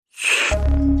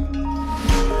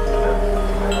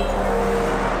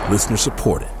Listener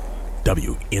supported.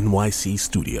 WNYC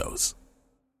Studios.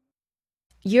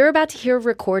 You're about to hear a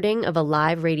recording of a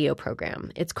live radio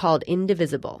program. It's called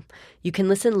Indivisible. You can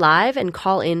listen live and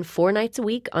call in 4 nights a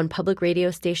week on public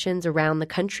radio stations around the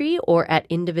country or at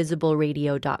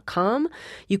indivisibleradio.com.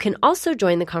 You can also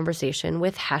join the conversation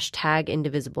with hashtag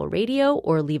 #IndivisibleRadio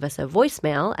or leave us a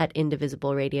voicemail at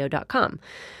indivisibleradio.com.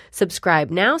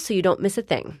 Subscribe now so you don't miss a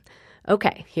thing.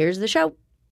 Okay, here's the show.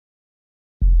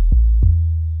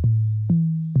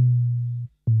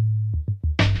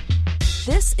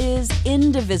 This is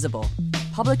Indivisible,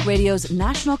 public radio's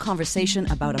national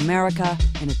conversation about America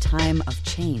in a time of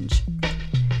change.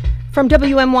 From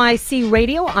WNYC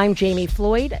Radio, I'm Jamie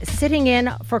Floyd, sitting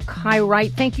in for Kai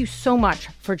Wright. Thank you so much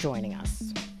for joining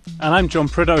us. And I'm John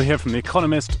Prideaux here from The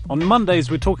Economist. On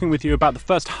Mondays, we're talking with you about the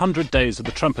first 100 days of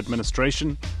the Trump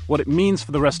administration, what it means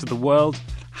for the rest of the world,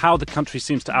 how the country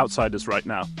seems to outsiders right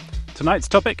now. Tonight's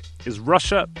topic is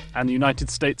Russia and the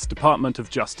United States Department of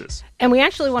Justice. And we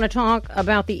actually want to talk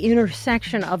about the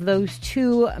intersection of those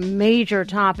two major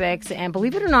topics. And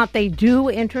believe it or not, they do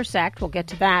intersect. We'll get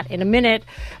to that in a minute.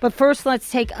 But first, let's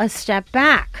take a step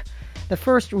back. The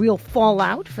first real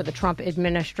fallout for the Trump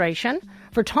administration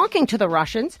for talking to the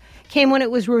Russians came when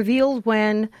it was revealed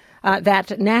when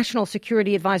that National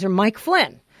Security Advisor Mike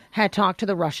Flynn had talked to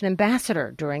the Russian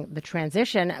ambassador during the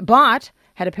transition, but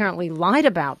had apparently lied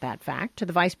about that fact to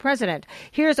the vice president.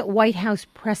 Here's White House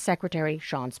Press Secretary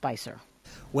Sean Spicer.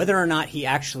 Whether or not he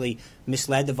actually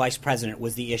misled the vice president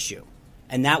was the issue.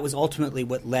 And that was ultimately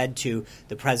what led to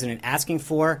the president asking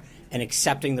for and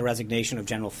accepting the resignation of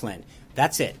General Flynn.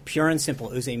 That's it. Pure and simple.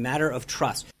 It was a matter of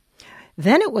trust.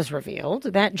 Then it was revealed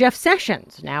that Jeff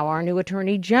Sessions, now our new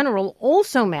attorney general,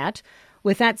 also met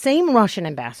with that same Russian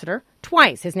ambassador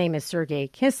twice. His name is Sergei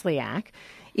Kislyak,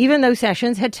 even though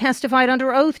Sessions had testified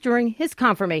under oath during his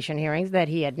confirmation hearings that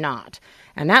he had not.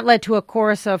 And that led to a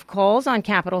chorus of calls on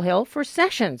Capitol Hill for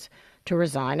Sessions to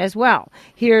resign as well.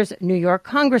 Here's New York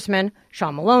Congressman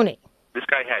Sean Maloney. This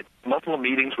guy had multiple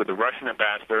meetings with the Russian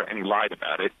ambassador, and he lied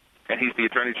about it. And he's the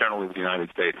Attorney General of the United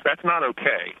States. That's not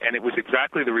okay. And it was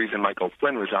exactly the reason Michael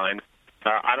Flynn resigned.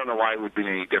 I don't know why it would be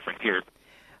any different here.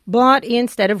 But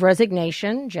instead of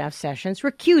resignation, Jeff Sessions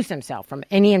recused himself from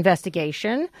any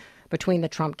investigation between the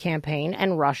Trump campaign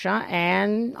and Russia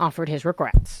and offered his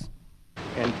regrets.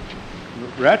 In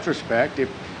retrospect, if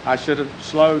I should have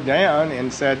slowed down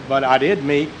and said, but I did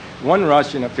meet one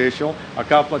Russian official a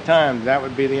couple of times, that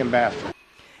would be the ambassador.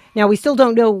 Now, we still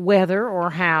don't know whether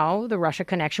or how the Russia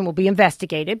connection will be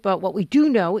investigated, but what we do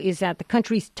know is that the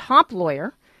country's top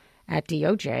lawyer at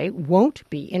DOJ won't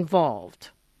be involved.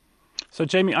 So,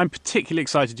 Jamie, I'm particularly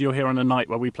excited you're here on a night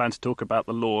where we plan to talk about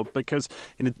the law because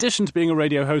in addition to being a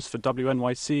radio host for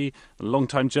WNYC, a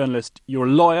long-time journalist, you're a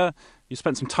lawyer. You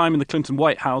spent some time in the Clinton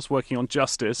White House working on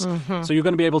justice. So you're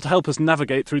going to be able to help us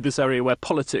navigate through this area where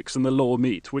politics and the law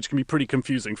meet, which can be pretty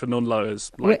confusing for non-lawyers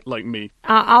like me.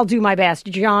 I'll do my best.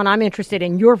 John, I'm interested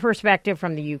in your perspective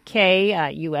from the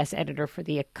UK, U.S. editor for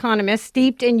The Economist,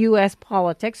 steeped in U.S.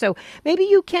 politics. So maybe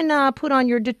you can put on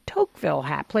your de Tocqueville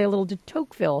hat, play a little de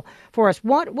Tocqueville for us.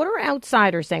 What are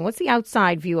outsiders saying? What's the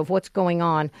outside view of what's going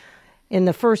on in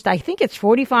the first, I think it's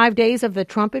 45 days of the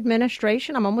Trump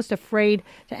administration? I'm almost afraid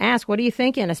to ask, what are you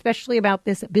thinking, especially about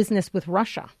this business with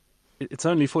Russia? It's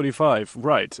only 45,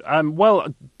 right.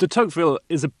 Well, de Tocqueville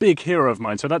is a big hero of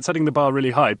mine, so that's setting the bar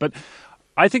really high. But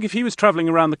I think if he was travelling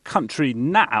around the country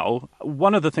now,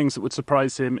 one of the things that would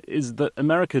surprise him is that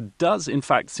America does, in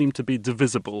fact, seem to be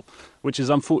divisible, which is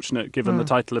unfortunate given the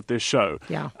title of this show.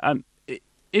 Yeah.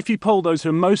 If you poll those who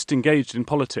are most engaged in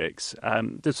politics,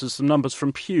 this is some numbers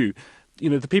from Pew,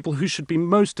 the people who should be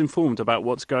most informed about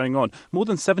what's going on, more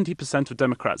than 70% of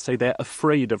Democrats say they're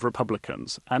afraid of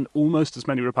Republicans, and almost as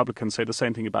many Republicans say the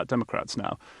same thing about Democrats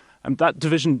now. And that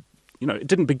division, it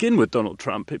didn't begin with Donald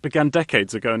Trump. It began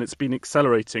decades ago, and it's been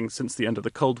accelerating since the end of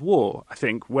the Cold War, I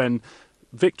think, when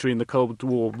victory in the Cold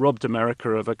War robbed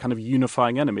America of a kind of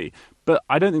unifying enemy. But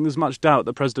I don't think there's much doubt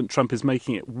that President Trump is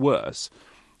making it worse.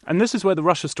 And this is where the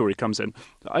Russia story comes in.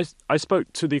 I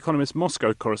spoke to The Economist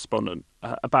Moscow correspondent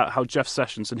about how Jeff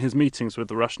Sessions and his meetings with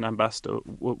the Russian ambassador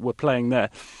were playing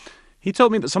there. He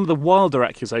told me that some of the wilder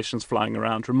accusations flying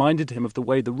around reminded him of the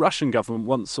way the Russian government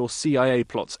once saw CIA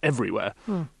plots everywhere.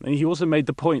 And he also made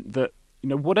the point that,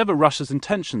 whatever Russia's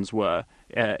intentions were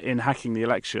in hacking the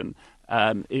election,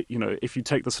 if you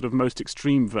take the sort of most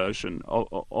extreme version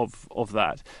of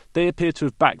that, they appear to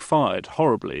have backfired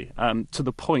horribly to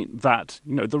the point that,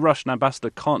 the Russian ambassador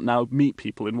can't now meet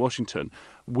people in Washington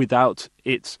without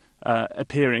it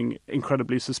appearing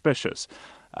incredibly suspicious.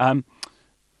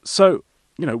 So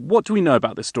what do we know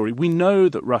about this story? We know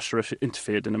that Russia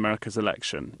interfered in America's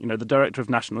election. The Director of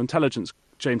National Intelligence,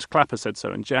 James Clapper, said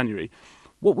so in January.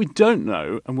 What we don't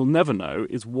know, and will never know,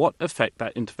 is what effect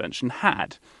that intervention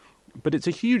had. But it's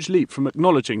a huge leap from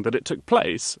acknowledging that it took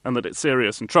place and that it's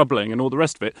serious and troubling and all the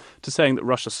rest of it to saying that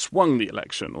Russia swung the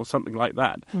election or something like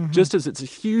that. Mm-hmm. Just as it's a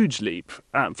huge leap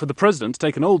for the president to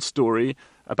take an old story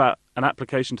about an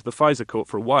application to the FISA court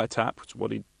for a wiretap, which is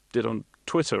what he did on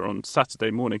Twitter on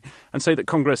Saturday morning, and say that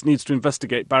Congress needs to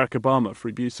investigate Barack Obama for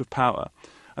abuse of power.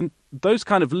 And those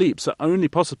kind of leaps are only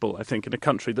possible, I think, in a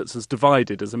country that's as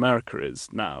divided as America is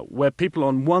now, where people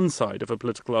on one side of a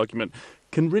political argument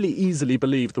can really easily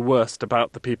believe the worst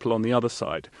about the people on the other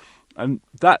side. And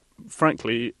that,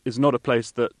 frankly, is not a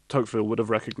place that Tocqueville would have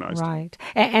recognized. Right.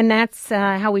 And that's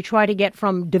how we try to get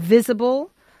from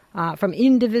indivisible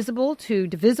to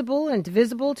divisible and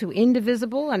divisible to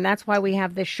indivisible. And that's why we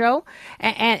have this show.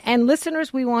 And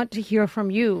listeners, we want to hear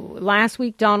from you. Last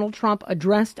week, Donald Trump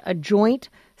addressed a joint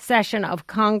session of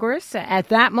Congress. At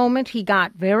that moment, he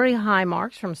got very high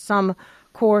marks from some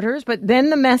quarters. But then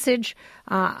the message,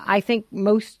 I think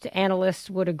most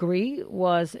analysts would agree,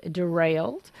 was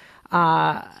derailed.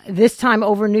 This time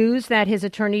over news that his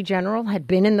attorney general had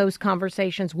been in those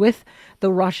conversations with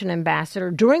the Russian ambassador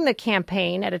during the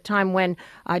campaign at a time when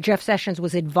Jeff Sessions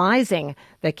was advising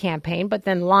the campaign, but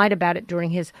then lied about it during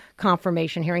his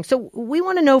confirmation hearing. So we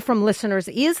want to know from listeners,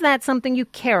 is that something you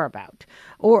care about?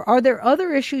 Or are there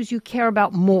other issues you care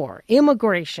about more?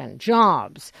 Immigration,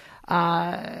 jobs,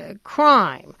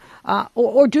 crime,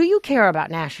 or do you care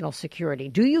about national security?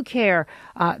 Do you care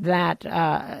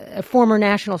that former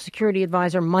National Security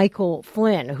Advisor Michael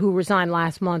Flynn, who resigned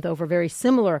last month over very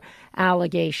similar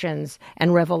allegations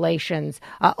and revelations,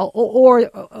 or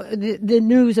the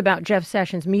news about Jeff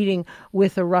Sessions meeting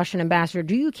with the Russian ambassador,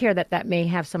 do you care that may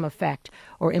have some effect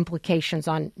or implications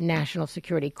on national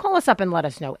security? Call us up and let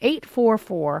us know.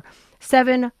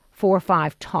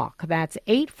 844-745-TALK. That's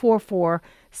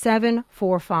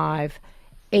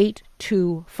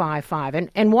 844-745-8255.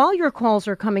 And while your calls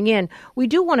are coming in, we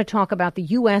do want to talk about the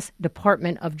U.S.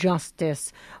 Department of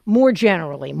Justice more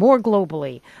generally, more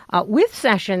globally, with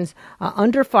Sessions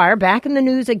under fire, back in the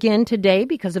news again today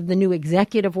because of the new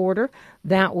executive order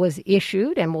that was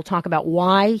issued, and we'll talk about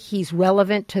why he's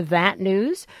relevant to that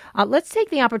news. Let's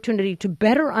take the opportunity to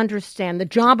better understand the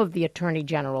job of the Attorney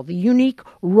General, the unique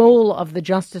role of the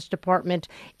Justice Department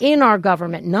in our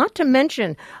government, not to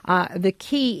mention the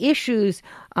key issues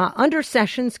under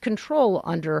Sessions' control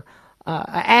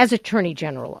as Attorney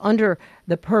General, under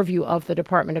the purview of the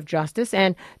Department of Justice.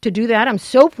 And to do that, I'm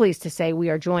so pleased to say we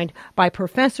are joined by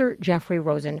Professor Jeffrey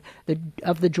Rosen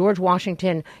of the George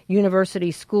Washington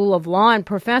University School of Law. And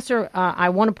Professor, I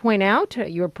want to point out,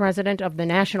 you're president of the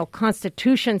National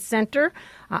Constitution Center.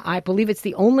 I believe it's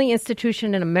the only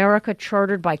institution in America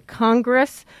chartered by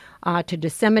Congress to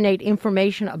disseminate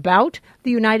information about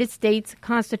the United States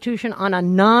Constitution on a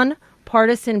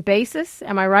non-partisan basis.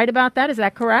 Am I right about that? Is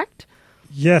that correct?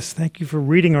 Yes, thank you for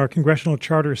reading our congressional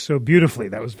charter so beautifully.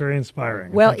 That was very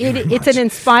inspiring. Well, it's an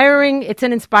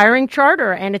inspiring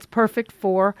charter, and it's perfect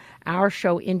for our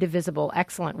show, Indivisible.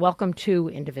 Excellent. Welcome to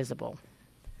Indivisible.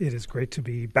 It is great to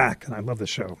be back, and I love the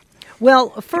show.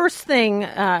 Well, first thing,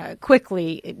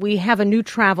 quickly, we have a new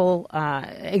travel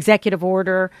executive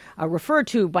order referred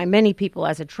to by many people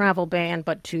as a travel ban,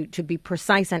 but to be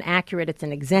precise and accurate, it's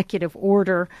an executive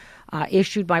order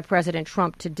issued by President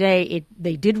Trump today.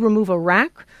 They did remove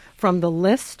Iraq from the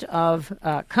list of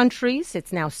countries.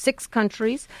 It's now 6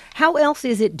 countries. How else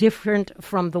is it different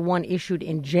from the one issued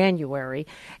in January?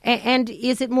 And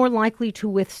is it more likely to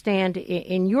withstand,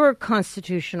 in your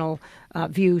constitutional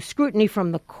view, scrutiny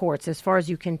from the courts, as far as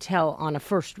you can tell on a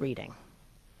first reading?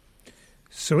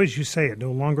 So as you say, it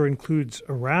no longer includes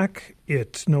Iraq.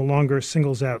 It no longer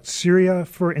singles out Syria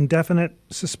for indefinite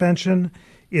suspension.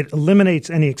 It eliminates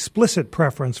any explicit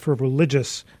preference for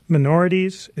religious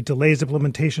minorities. It delays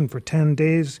implementation for 10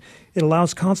 days. It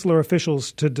allows consular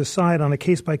officials to decide on a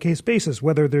case-by-case basis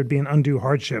whether there'd be an undue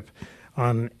hardship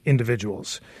on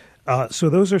individuals. So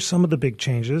those are some of the big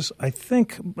changes. I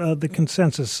think the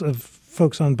consensus of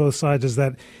folks on both sides is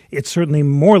that it's certainly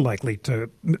more likely to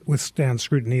withstand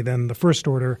scrutiny than the first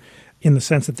order, in the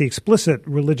sense that the explicit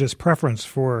religious preference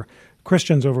for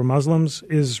Christians over Muslims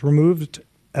is removed,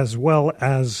 as well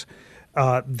as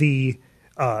the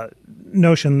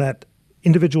notion that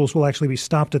individuals will actually be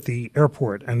stopped at the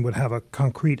airport and would have a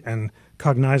concrete and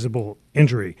cognizable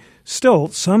injury. Still,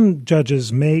 some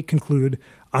judges may conclude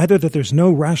either that there's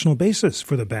no rational basis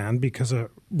for the ban, because a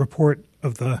report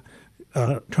of the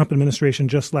Trump administration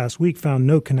just last week found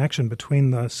no connection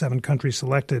between the 7 countries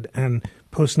selected and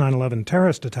post-9/11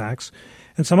 terrorist attacks,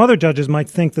 And some other judges might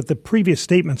think that the previous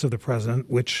statements of the president,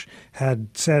 which had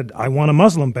said, I want a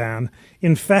Muslim ban,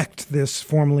 infect this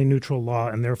formally neutral law,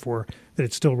 and therefore that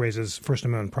it still raises First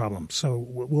Amendment problems. So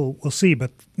we'll see,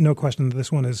 but no question that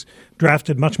this one is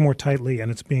drafted much more tightly and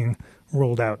it's being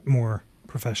rolled out more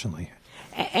professionally.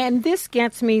 And this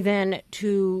gets me then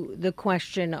to the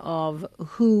question of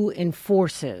who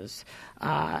enforces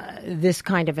this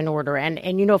kind of an order.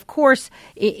 And you know, of course,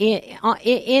 in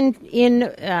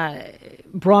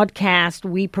broadcast,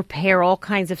 we prepare all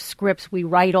kinds of scripts. We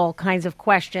write all kinds of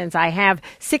questions. I have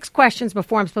 6 questions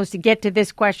before I'm supposed to get to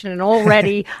this question, and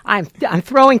already I'm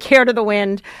throwing care to the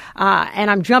wind, and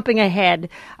I'm jumping ahead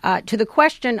to the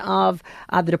question of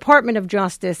the Department of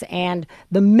Justice and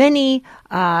the many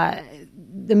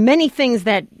things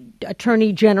that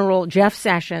Attorney General Jeff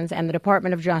Sessions and the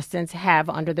Department of Justice have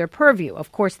under their purview.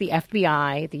 Of course, the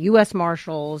FBI, the U.S.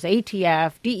 Marshals,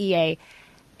 ATF, DEA,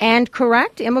 and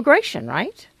correct immigration,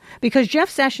 right? Because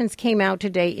Jeff Sessions came out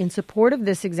today in support of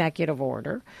this executive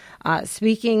order,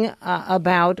 speaking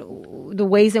about the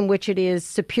ways in which it is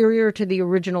superior to the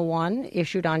original one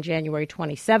issued on January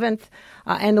 27th,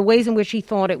 and the ways in which he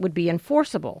thought it would be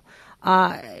enforceable.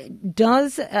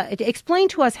 Explain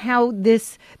to us how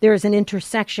there is an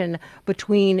intersection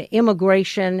between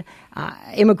immigration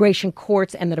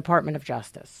courts, and the Department of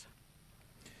Justice.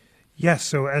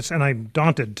 Yes, and I'm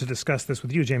daunted to discuss this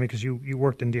with you, Jamie, because you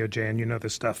worked in DOJ and you know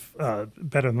this stuff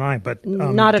better than I. But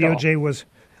not at DOJ all. was.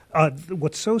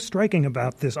 What's so striking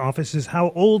about this office is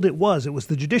how old it was. It was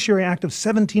the Judiciary Act of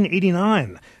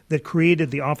 1789 that created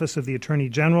the Office of the Attorney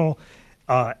General.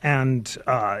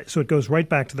 So it goes right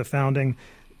back to the founding.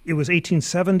 It was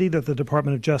 1870 that the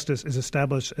Department of Justice is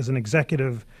established as an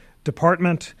executive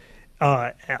department.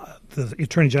 The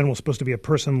Attorney General is supposed to be a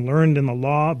person learned in the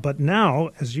law. But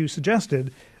now, as you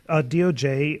suggested,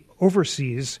 DOJ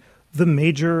oversees the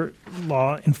major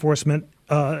law enforcement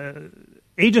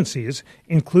agencies,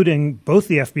 including both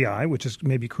the FBI, which is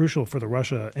maybe crucial for the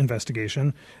Russia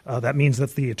investigation. That means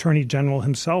that the Attorney General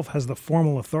himself has the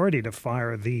formal authority to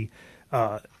fire the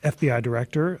FBI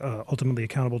director, ultimately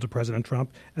accountable to President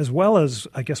Trump, as well as,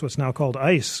 I guess, what's now called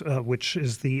ICE, which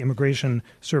is the immigration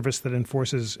service that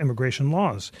enforces immigration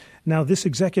laws. Now, this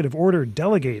executive order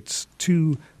delegates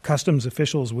to customs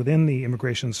officials within the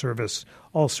immigration service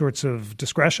all sorts of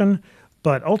discretion,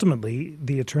 but ultimately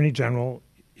the Attorney General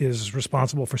is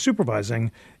responsible for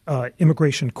supervising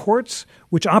immigration courts,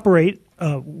 which operate.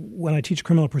 When I teach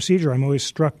criminal procedure, I'm always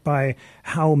struck by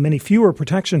how many fewer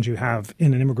protections you have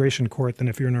in an immigration court than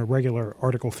if you're in a regular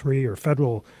Article III or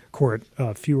federal court.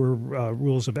 Fewer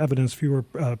rules of evidence, fewer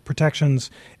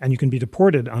protections, and you can be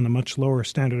deported on a much lower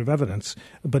standard of evidence.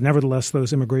 But nevertheless,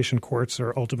 those immigration courts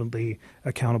are ultimately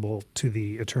accountable to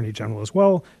the Attorney General as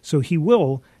well. So he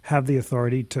will have the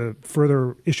authority to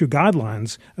further issue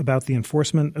guidelines about the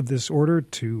enforcement of this order,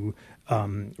 to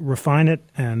refine it,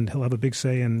 and he'll have a big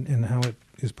say in how it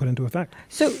is put into effect.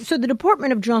 So the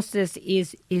Department of Justice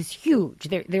is huge.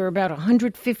 There are about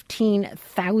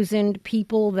 115,000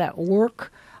 people that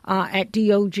work at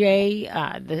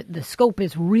DOJ. The scope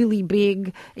is really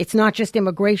big. It's not just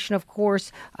immigration, of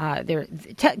course.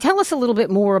 Tell us a little bit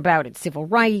more about it. Civil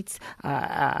rights,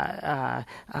 FBI.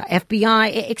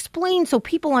 Explain so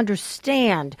people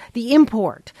understand the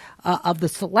import of the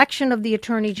selection of the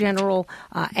Attorney General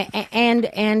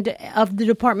and of the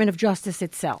Department of Justice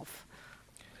itself.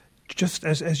 Just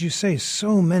as you say,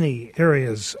 so many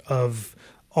areas of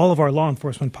all of our law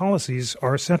enforcement policies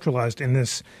are centralized in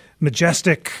this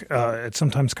majestic, it's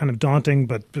sometimes kind of daunting,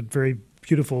 but very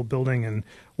beautiful building in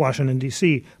Washington,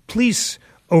 D.C. Police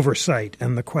oversight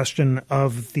and the question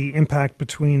of the impact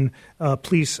between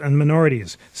police and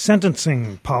minorities.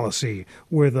 Sentencing policy,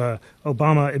 where the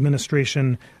Obama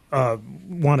administration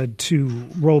wanted to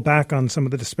roll back on some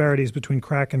of the disparities between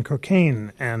crack and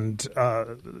cocaine, and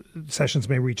Sessions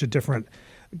may reach a different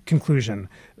conclusion.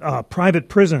 Private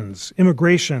prisons,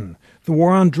 immigration, the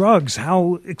war on drugs,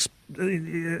 how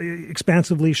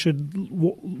expansively should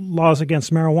laws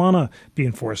against marijuana be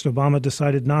enforced? Obama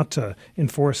decided not to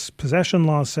enforce possession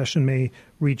laws. Sessions may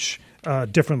reach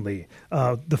differently.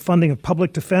 The funding of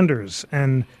public defenders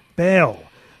and bail,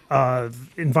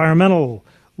 environmental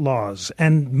laws,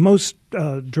 and most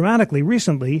dramatically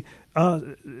recently,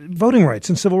 voting rights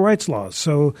and civil rights laws.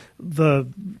 So the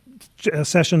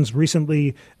Sessions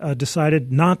recently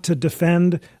decided not to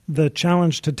defend the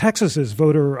challenge to Texas's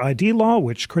voter ID law,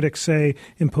 which critics say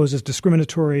imposes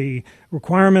discriminatory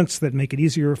requirements that make it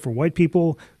easier for white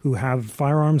people who have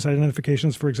firearms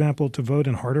identifications, for example, to vote,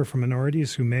 and harder for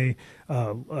minorities who may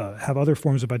have other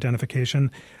forms of identification.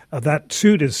 That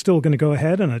suit is still going to go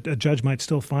ahead, and a judge might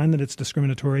still find that it's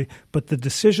discriminatory. But the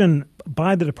decision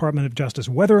by the Department of Justice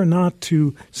whether or not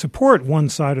to support one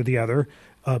side or the other,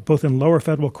 both in lower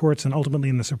federal courts and ultimately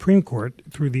in the Supreme Court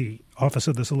through the Office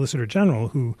of the Solicitor General,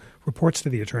 who reports to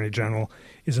the Attorney General,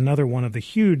 is another one of the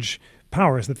huge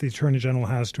powers that the Attorney General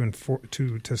has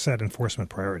to set enforcement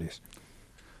priorities.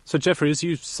 So, Jeffrey, as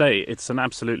you say, it's an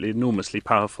absolutely enormously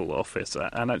powerful office.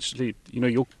 And actually,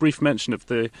 your brief mention of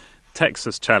the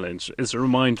Texas challenge is a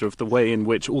reminder of the way in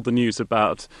which all the news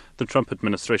about the Trump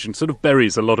administration sort of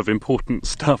buries a lot of important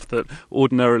stuff that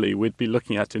ordinarily we'd be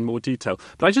looking at in more detail.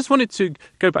 But I just wanted to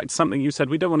go back to something you said.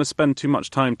 We don't want to spend too much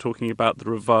time talking about the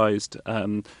revised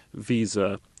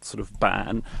visa sort of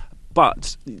ban.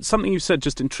 But something you said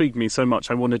just intrigued me so much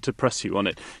I wanted to press you on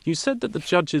it. You said that the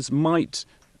judges might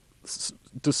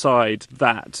decide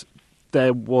that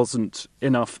there wasn't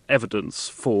enough evidence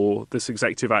for this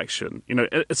executive action.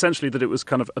 Essentially that it was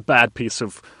kind of a bad piece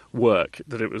of work,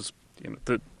 that it was,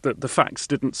 that the facts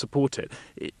didn't support it.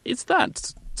 Is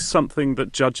that something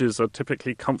that judges are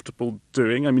typically comfortable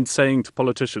doing? I mean, saying to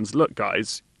politicians, look,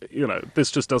 guys,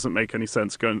 this just doesn't make any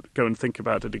sense. Go and think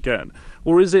about it again.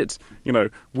 Or is it,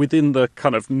 within the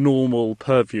kind of normal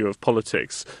purview of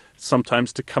politics,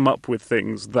 sometimes to come up with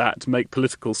things that make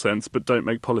political sense but don't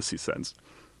make policy sense?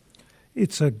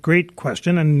 It's a great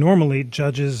question, and normally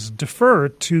judges defer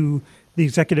to the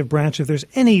executive branch if there's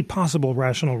any possible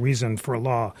rational reason for a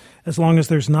law, as long as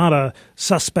there's not a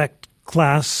suspect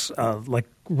class like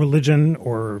religion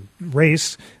or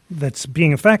race that's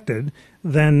being affected.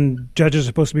 Then judges are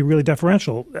supposed to be really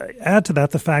deferential. Add to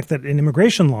that the fact that in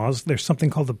immigration laws, there's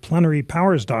something called the plenary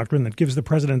powers doctrine that gives the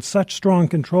president such strong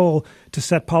control to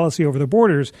set policy over the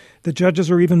borders that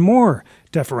judges are even more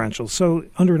deferential. So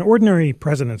under an ordinary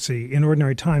presidency, in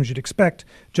ordinary times, you'd expect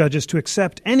judges to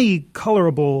accept any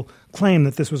colorable claim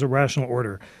that this was a rational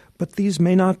order. But these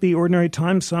may not be ordinary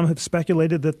times. Some have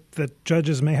speculated that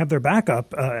judges may have their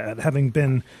backup, having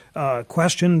been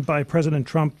questioned by President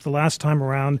Trump the last time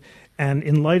around. And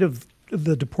in light of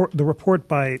the report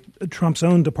by Trump's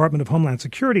own Department of Homeland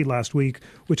Security last week,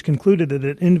 which concluded that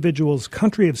an individual's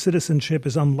country of citizenship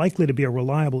is unlikely to be a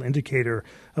reliable indicator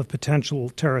of potential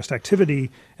terrorist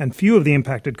activity, and few of the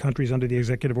impacted countries under the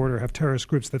executive order have terrorist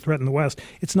groups that threaten the West,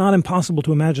 it's not impossible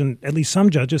to imagine at least some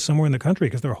judges somewhere in the country,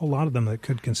 because there are a whole lot of them that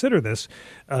could consider this,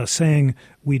 saying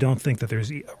we don't think that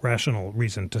there's a rational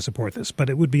reason to support this. But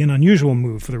it would be an unusual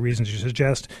move for the reasons you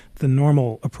suggest. The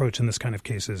normal approach in this kind of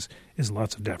cases is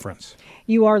lots of deference.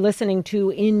 You are listening to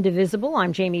Indivisible.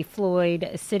 I'm Jamie Floyd,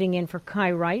 sitting in for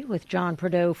Kai Wright with John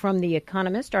Prideaux from The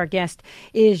Economist. Our guest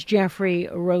is Jeffrey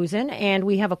Rosen, and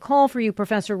we have a call for you,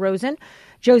 Professor Rosen.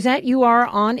 Josette, you are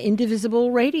on Indivisible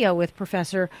Radio with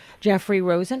Professor Jeffrey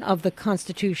Rosen of the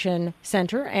Constitution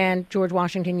Center and George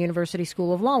Washington University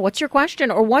School of Law. What's your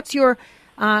question, or what's your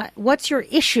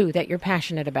issue that you're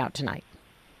passionate about tonight?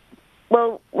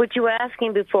 Well, what you were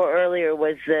asking before earlier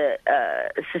was the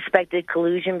suspected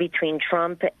collusion between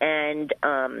Trump and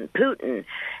Putin.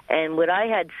 And what I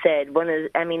had said,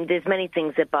 there's many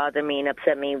things that bother me and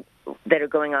upset me that are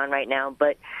going on right now,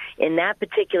 but in that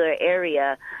particular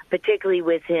area, particularly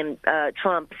with him,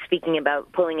 Trump speaking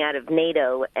about pulling out of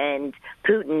NATO and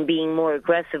Putin being more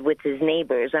aggressive with his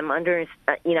neighbors, I'm wondering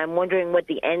what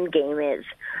the end game is.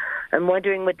 I'm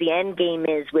wondering what the end game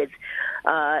is with,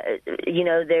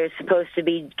 they're supposed to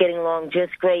be getting along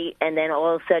just great, and then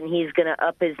all of a sudden he's going to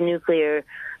up his nuclear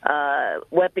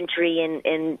weaponry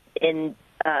in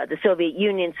the Soviet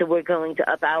Union, so we're going to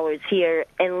up ours here,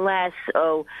 unless,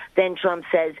 then Trump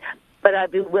says, but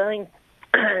I'd be willing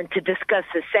to discuss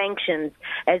the sanctions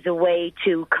as a way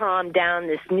to calm down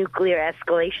this nuclear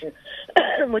escalation,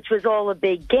 which was all a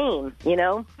big game,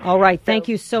 All right. Thank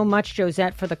you so much,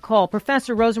 Josette, for the call.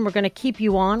 Professor Rosen, we're going to keep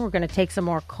you on. We're going to take some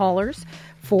more callers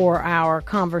for our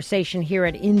conversation here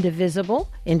at Indivisible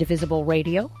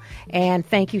Radio. And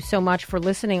thank you so much for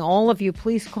listening. All of you,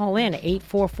 please call in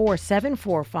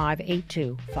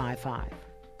 844-745-8255.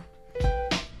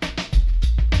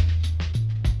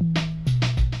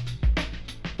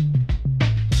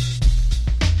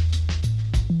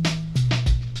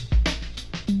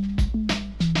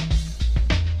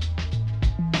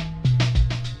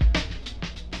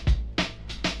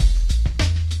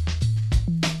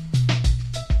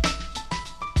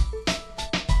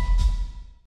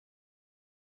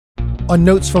 On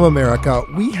Notes from America,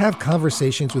 we have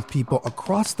conversations with people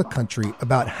across the country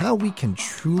about how we can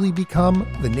truly become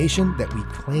the nation that we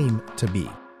claim to be.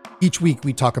 Each week,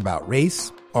 we talk about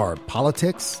race, our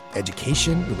politics,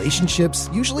 education, relationships,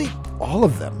 usually all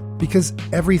of them, because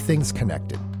everything's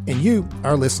connected. And you,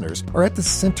 our listeners, are at the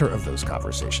center of those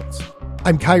conversations.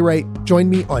 I'm Kai Wright. Join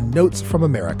me on Notes from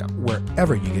America,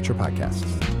 wherever you get your podcasts.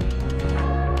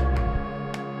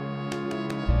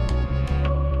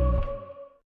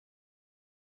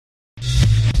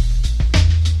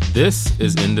 This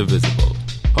is Indivisible,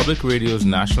 Public Radio's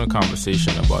national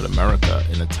conversation about America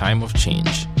in a time of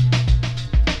change.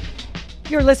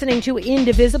 You're listening to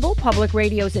Indivisible, Public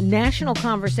Radio's national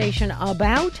conversation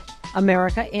about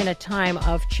America in a time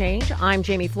of change. I'm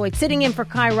Jamie Floyd, sitting in for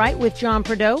Kai Wright with John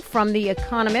Prideaux from The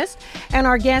Economist. And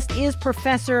our guest is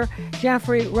Professor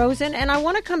Jeffrey Rosen. And I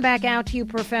want to come back out to you,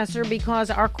 Professor, because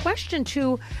our question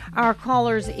to our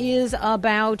callers is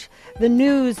about the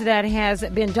news that has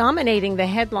been dominating the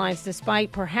headlines,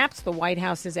 despite perhaps the White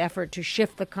House's effort to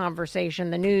shift the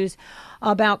conversation. The news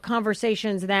about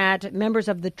conversations that members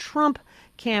of the Trump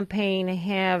campaign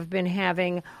have been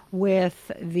having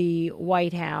with the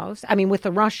White House, with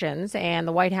the Russians, and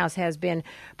the White House has been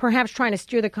perhaps trying to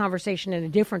steer the conversation in a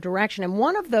different direction. And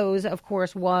one of those, of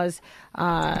course, was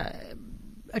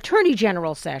Attorney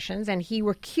General Sessions, and he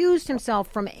recused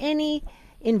himself from any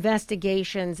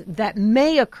investigations that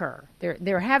may occur.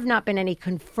 There have not been any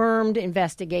confirmed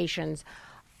investigations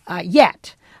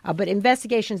yet, but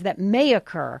investigations that may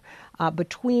occur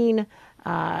between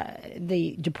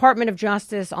the Department of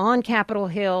Justice on Capitol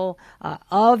Hill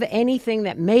of anything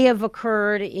that may have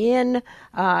occurred in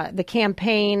the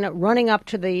campaign running up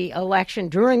to the election,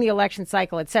 during the election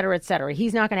cycle, et cetera, et cetera.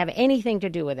 He's not going to have anything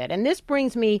to do with it. And this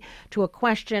brings me to a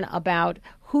question about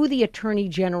who the Attorney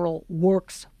General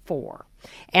works for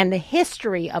and the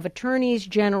history of attorneys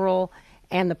general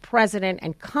and the president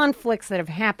and conflicts that have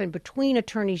happened between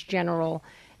attorneys general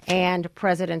and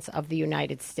presidents of the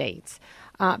United States.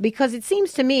 Because it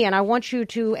seems to me, and I want you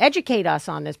to educate us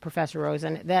on this, Professor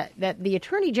Rosen, that the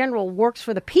Attorney General works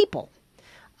for the people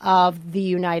of the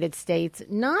United States,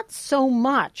 not so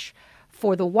much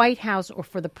for the White House or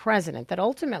for the president, that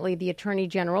ultimately the Attorney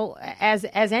General, as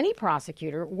any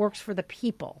prosecutor, works for the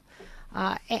people.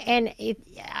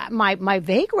 My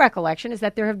vague recollection is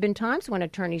that there have been times when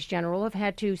attorneys general have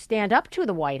had to stand up to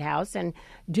the White House and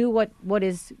do what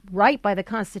is right by the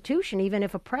Constitution, even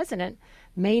if a president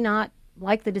may not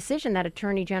like the decision that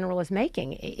attorney general is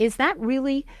making. Is that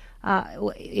really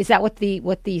is that what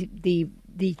the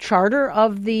charter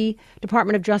of the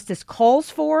Department of Justice calls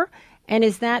for? And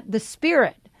is that the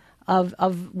spirit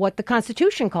of what the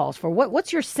Constitution calls for?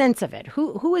 What's your sense of it?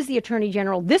 Who is the Attorney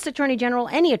General, this Attorney General,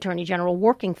 any Attorney General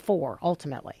working for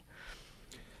ultimately?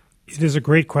 It is a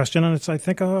great question, and it's, I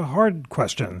think, a hard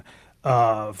question.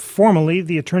 Formally,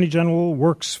 the Attorney General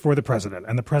works for the President,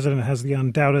 and the President has the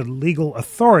undoubted legal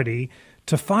authority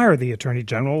to fire the Attorney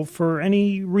General for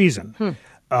any reason.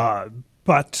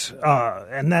 But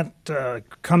that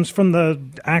comes from the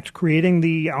act creating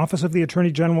the Office of the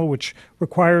Attorney General, which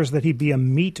requires that he be a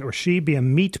meat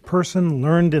person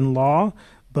learned in law,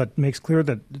 but makes clear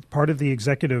that part of the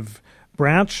executive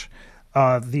branch.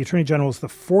 The Attorney General is the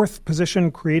fourth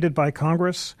position created by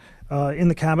Congress in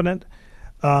the cabinet.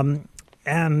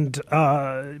 And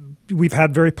we've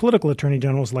had very political attorney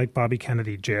generals like Bobby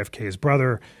Kennedy, JFK's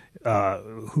brother,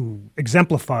 who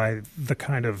exemplify the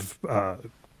kind of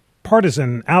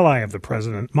partisan ally of the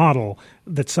president model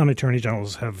that some attorney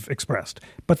generals have expressed.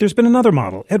 But there's been another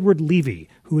model. Edward Levy,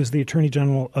 who is the attorney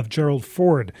general of Gerald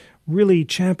Ford, really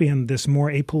championed this more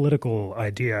apolitical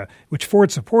idea, which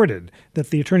Ford supported,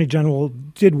 that the attorney general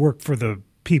did work for the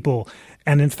people.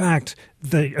 And in fact,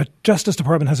 the Justice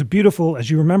Department has a beautiful,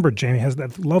 as you remember, Jamie, has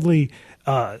that lovely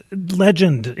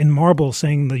legend in marble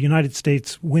saying the United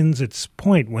States wins its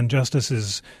point when justice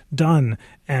is done,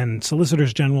 and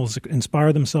solicitors generals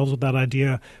inspire themselves with that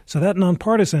idea. So that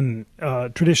nonpartisan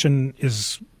tradition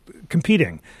is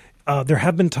competing. There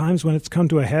have been times when it's come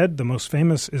to a head. The most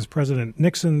famous is President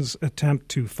Nixon's attempt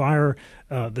to fire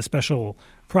the special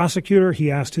prosecutor. He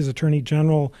asked his attorney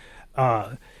general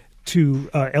to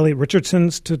Elliot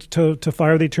Richardson to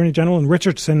fire the attorney general, and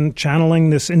Richardson, channeling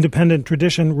this independent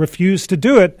tradition, refused to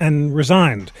do it and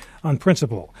resigned on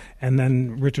principle. And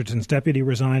then Richardson's deputy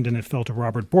resigned, and it fell to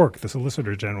Robert Bork, the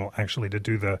solicitor general, actually to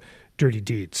do the dirty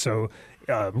deed. So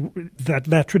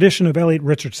that tradition of Elliot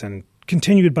Richardson,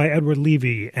 continued by Edward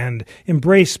Levy and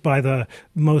embraced by the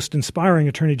most inspiring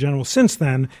attorney generals since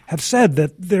then, have said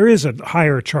that there is a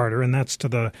higher charter, and that's to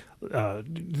the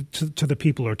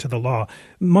people or to the law.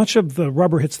 Much of the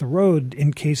rubber hits the road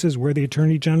in cases where the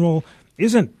attorney general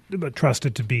isn't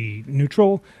trusted to be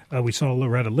neutral. We saw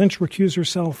Loretta Lynch recuse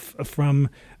herself from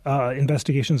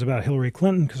investigations about Hillary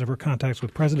Clinton because of her contacts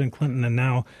with President Clinton, and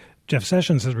now Jeff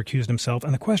Sessions has recused himself.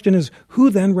 And the question is, who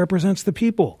then represents the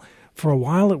people? For a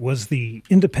while, it was the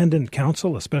independent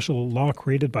counsel, a special law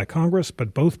created by Congress,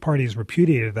 but both parties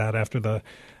repudiated that after the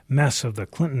mess of the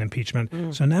Clinton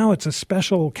impeachment. So now it's a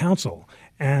special counsel,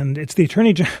 and it's the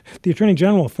Attorney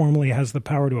General formally has the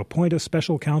power to appoint a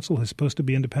special counsel who's supposed to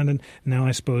be independent. Now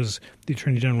I suppose the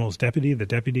Attorney General's deputy, the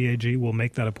deputy AG, will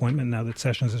make that appointment now that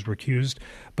Sessions is recused.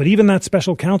 But even that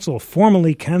special counsel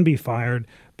formally can be fired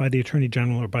by the Attorney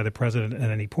General or by the President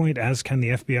at any point, as can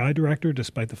the FBI Director,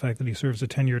 despite the fact that he serves a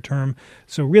 10-year term.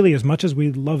 So really, as much as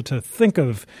we'd love to think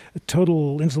of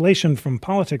total insulation from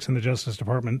politics in the Justice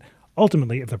Department,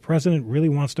 ultimately, if the President really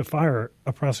wants to fire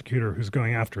a prosecutor who's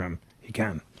going after him, he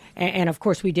can. And of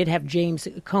course, we did have James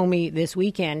Comey this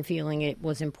weekend feeling it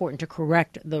was important to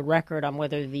correct the record on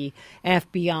whether the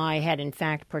FBI had in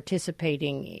fact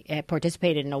participated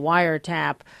in a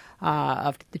wiretap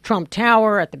of the Trump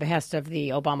Tower at the behest of the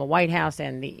Obama White House,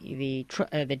 and the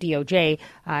DOJ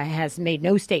has made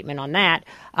no statement on that.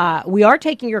 We are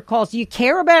taking your calls. Do you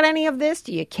care about any of this?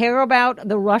 Do you care about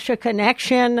the Russia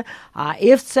connection?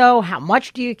 If so, how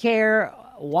much do you care?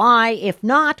 Why? If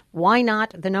not, why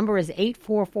not? The number is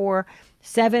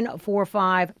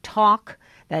 844-745-TALK.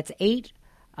 That's 8.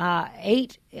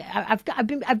 I've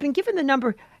been given the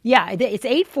number. Yeah, it's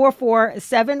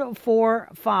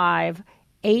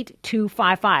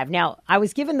 844-745-8255. Now, I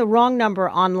was given the wrong number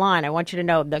online. I want you to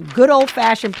know the good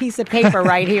old-fashioned piece of paper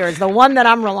right here is the one that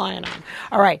I'm relying on.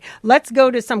 All right, let's go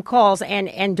to some calls.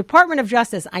 And Department of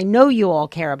Justice, I know you all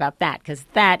care about that because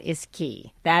that is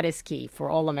key. That is key for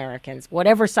all Americans,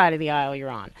 whatever side of the aisle you're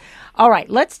on. All right,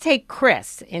 let's take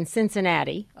Chris in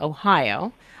Cincinnati,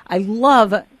 Ohio. I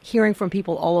love hearing from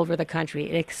people all over the country.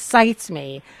 It excites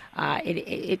me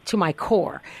to my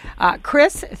core.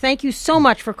 Chris, thank you so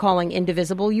much for calling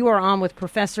Indivisible. You are on with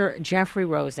Professor Jeffrey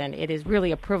Rosen. It is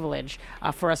really a privilege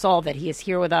for us all that he is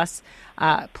here with us.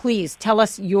 Please tell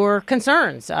us your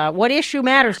concerns. What issue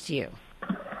matters to you?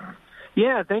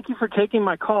 Yeah, thank you for taking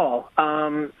my call.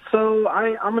 So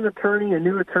I'm an attorney, a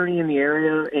new attorney in the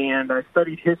area, and I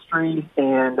studied history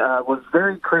and was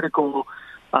very critical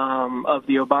of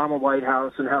the Obama White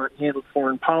House and how it handled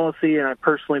foreign policy. And I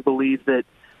personally believe that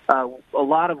a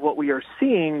lot of what we are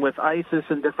seeing with ISIS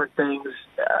and different things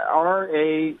are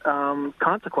a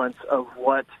consequence of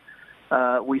what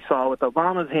we saw with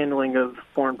Obama's handling of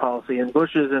foreign policy and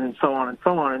Bush's and so on and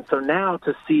so on. And so now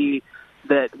to see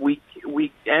that we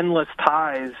endless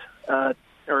ties, or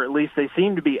at least they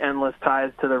seem to be endless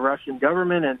ties to the Russian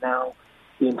government, and now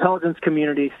the intelligence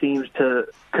community seems to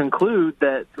conclude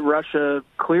that Russia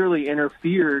clearly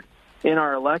interfered in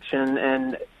our election.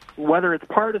 And whether it's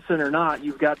partisan or not,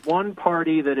 you've got one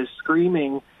party that is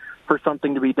screaming for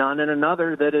something to be done and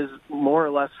another that is more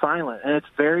or less silent. And it's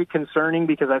very concerning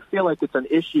because I feel like it's an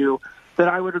issue that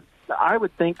I would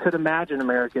think could imagine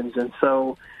Americans. And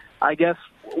so I guess,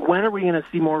 when are we going to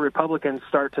see more Republicans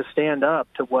start to stand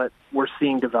up to what we're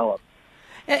seeing develop?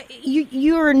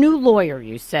 You're a new lawyer,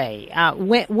 you say.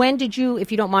 When did you,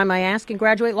 if you don't mind my asking,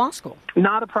 graduate law school?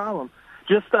 Not a problem.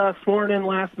 Just sworn in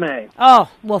last May. Oh,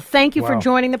 well, thank you for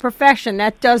joining the profession.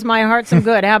 That does my heart some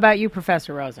good. How about you,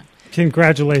 Professor Rosen?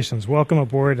 Congratulations. Welcome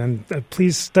aboard. And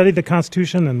please study the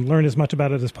Constitution and learn as much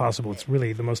about it as possible. It's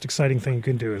really the most exciting thing you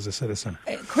can do as a citizen.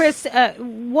 Chris,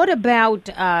 what about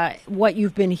what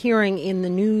you've been hearing in the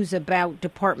news about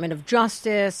Department of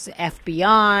Justice,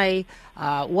 FBI,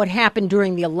 what happened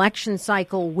during the election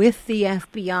cycle with the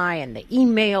FBI and the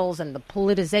emails and the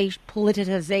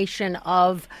politicization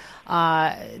of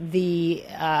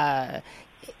the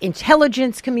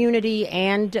intelligence community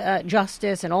and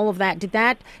justice and all of that? Did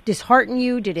that dishearten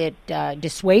you? Did it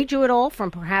dissuade you at all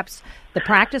from perhaps the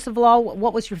practice of law?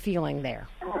 What was your feeling there?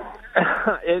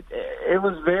 It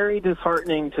was very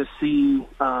disheartening to see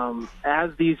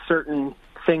as these certain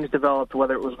things developed,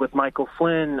 whether it was with Michael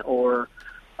Flynn or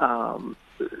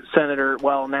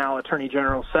now Attorney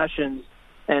General Sessions,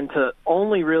 and to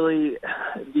only really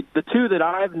the two that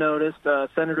I've noticed,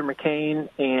 Senator McCain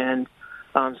and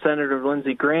Senator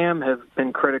Lindsey Graham, have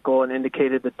been critical and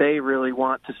indicated that they really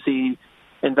want to see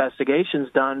investigations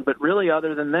done. But really,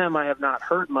 other than them, I have not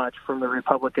heard much from the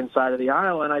Republican side of the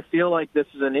aisle. And I feel like this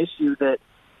is an issue that,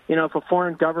 if a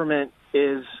foreign government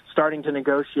is starting to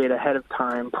negotiate ahead of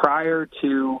time prior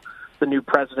to the new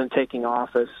president taking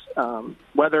office,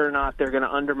 whether or not they're going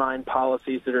to undermine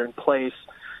policies that are in place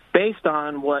based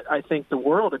on what I think the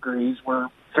world agrees were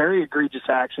very egregious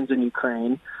actions in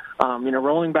Ukraine,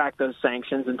 rolling back those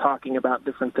sanctions and talking about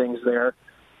different things there.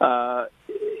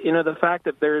 the fact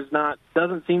that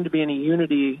doesn't seem to be any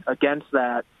unity against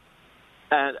that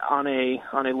on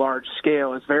a large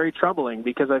scale is very troubling,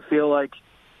 because I feel like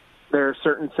there are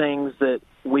certain things that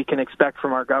we can expect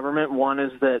from our government. One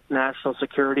is that national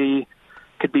security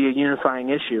could be a unifying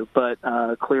issue, but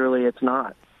clearly it's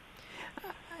not.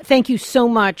 Thank you so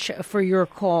much for your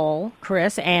call,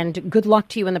 Chris, and good luck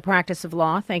to you in the practice of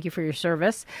law. Thank you for your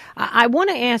service. I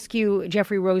want to ask you,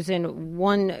 Jeffrey Rosen,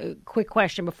 one quick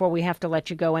question before we have to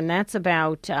let you go, and that's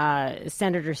about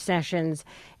Senator Sessions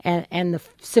and the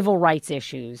civil rights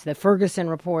issues. The Ferguson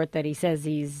report that he says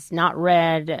he's not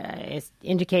read is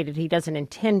indicated he doesn't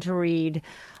intend to read.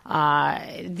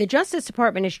 The Justice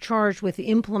Department is charged with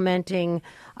implementing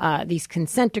these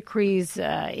consent decrees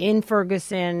in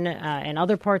Ferguson and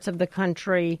other parts of the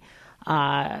country.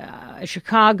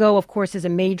 Chicago, of course, is a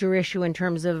major issue in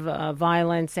terms of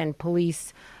violence and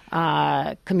police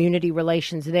community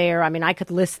relations there. I mean, I could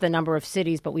list the number of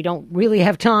cities, but we don't really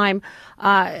have time.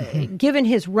 Given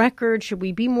his record, should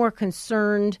we be more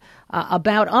concerned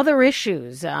about other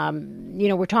issues?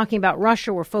 We're talking about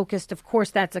Russia. We're focused, of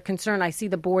course, that's a concern. I see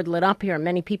the board lit up here.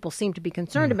 Many people seem to be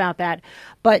concerned about that.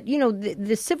 But,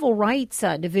 the civil rights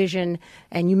division,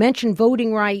 and you mentioned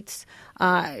voting rights,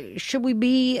 should we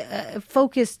be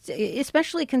focused,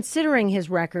 especially considering his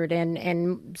record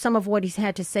and some of what he's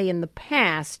had to say in the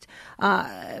past,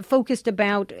 focused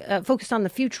on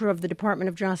the future of the Department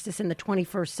of Justice in the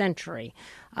 21st century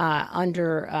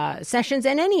under Sessions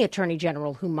and any attorney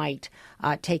general who might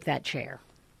take that chair?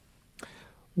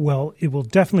 Well, it will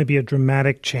definitely be a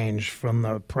dramatic change from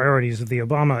the priorities of the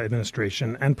Obama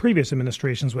administration and previous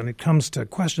administrations when it comes to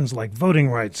questions like voting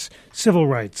rights, civil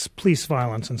rights, police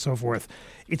violence, and so forth.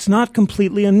 It's not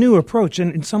completely a new approach,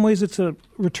 and in some ways it's a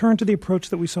return to the approach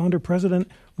that we saw under President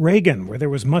Reagan, where there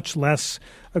was much less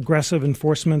aggressive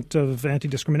enforcement of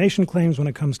anti-discrimination claims when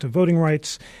it comes to voting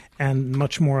rights and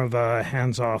much more of a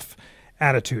hands-off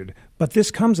attitude. But this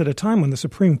comes at a time when the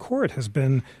Supreme Court has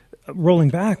been rolling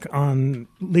back on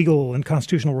legal and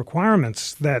constitutional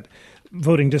requirements that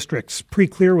voting districts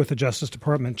pre-clear with the Justice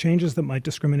Department changes that might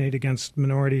discriminate against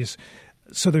minorities.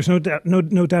 So there's no doubt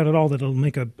at all that it'll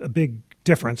make a big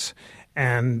difference.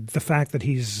 And the fact that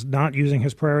he's not using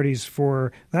his priorities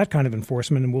for that kind of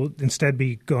enforcement and will instead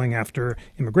be going after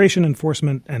immigration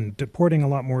enforcement and deporting a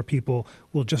lot more people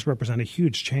will just represent a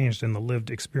huge change in the lived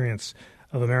experience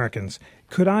of Americans.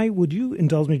 Would you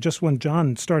indulge me just when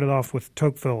John started off with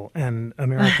Tocqueville and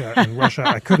America and Russia?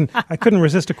 I couldn't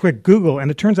resist a quick Google, and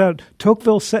it turns out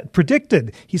Tocqueville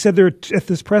predicted. He said there are at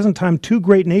this present time two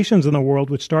great nations in the world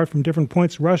which start from different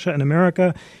points, Russia and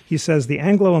America. He says the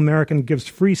Anglo-American gives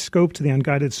free scope to the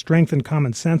unguided strength and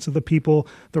common sense of the people.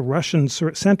 The Russian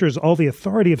centers all the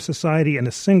authority of society in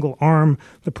a single arm.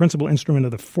 The principal instrument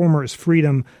of the former is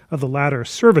freedom, of the latter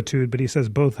servitude, but he says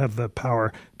both have the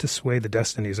power to sway the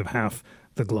destinies of half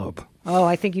the globe. Oh,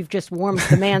 I think you've just warmed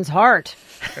the man's heart.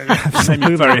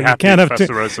 Absolutely. Very happy,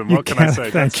 Professor Rosen. What can I say?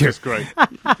 Thank you. That's just great.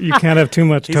 You can't have too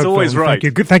much. He's always right.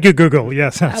 Thank you, Google.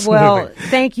 Yes, absolutely. Well,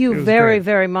 thank you very,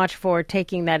 very much for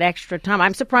taking that extra time.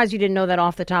 I'm surprised you didn't know that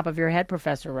off the top of your head,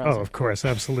 Professor Rosen. Oh, of course.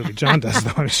 Absolutely. John does,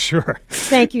 though, I'm sure.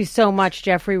 Thank you so much,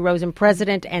 Jeffrey Rosen,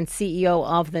 President and CEO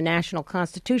of the National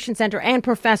Constitution Center and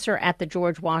professor at the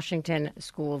George Washington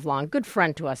School of Law. Good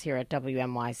friend to us here at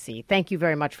WNYC. Thank you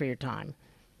very much for your time.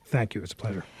 Thank you. It's a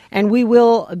pleasure. And we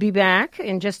will be back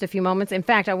in just a few moments. In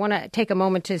fact, I want to take a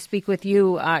moment to speak with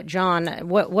you, John.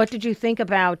 What did you think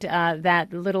about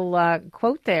that little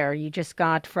quote there you just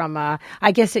got from,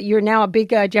 I guess that you're now a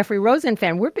big Jeffrey Rosen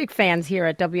fan. We're big fans here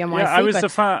at WNYC. Yeah,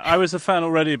 I was a fan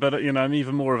already, but I'm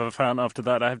even more of a fan after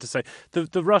that, I have to say.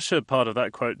 The Russia part of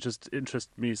that quote just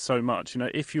interests me so much.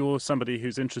 If you're somebody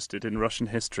who's interested in Russian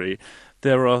history,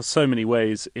 there are so many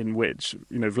ways in which,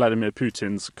 Vladimir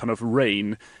Putin's kind of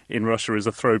reign in Russia is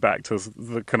a throwback to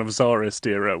the kind of Tsarist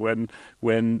era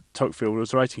when Tocqueville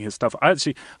was writing his stuff.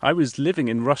 I was living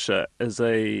in Russia as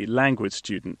a language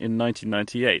student in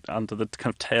 1998 under the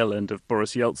kind of tail end of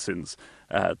Boris Yeltsin's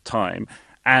time.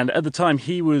 And at the time,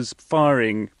 he was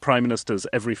firing prime ministers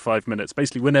every 5 minutes.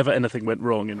 Basically, whenever anything went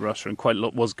wrong in Russia, and quite a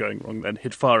lot was going wrong then,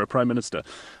 he'd fire a prime minister.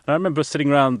 And I remember sitting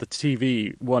around the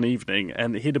TV one evening,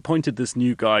 and he'd appointed this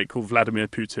new guy called Vladimir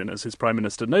Putin as his prime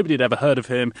minister. Nobody had ever heard of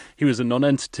him. He was a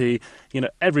non-entity.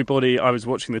 Everybody I was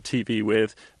watching the TV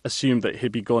with assumed that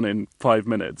he'd be gone in 5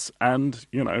 minutes. And,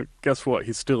 guess what?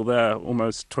 He's still there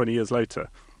almost 20 years later.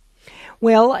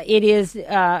 Well, it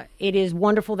is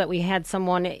wonderful that we had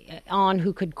someone on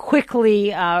who could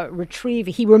quickly retrieve.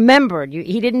 He remembered.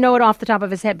 He didn't know it off the top of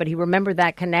his head, but he remembered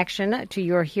that connection to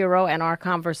your hero and our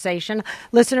conversation.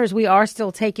 Listeners, we are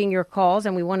still taking your calls,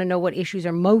 and we want to know what issues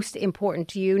are most important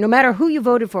to you, no matter who you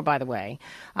voted for, by the way.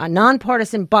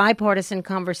 Nonpartisan, bipartisan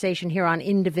conversation here on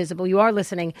Indivisible. You are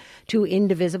listening to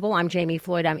Indivisible. I'm Jamie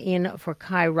Floyd. I'm in for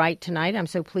Kai Wright tonight. I'm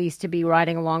so pleased to be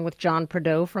riding along with John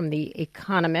Prideaux from The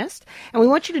Economist. And we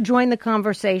want you to join the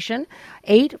conversation,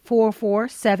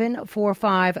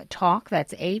 844-745-TALK.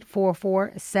 That's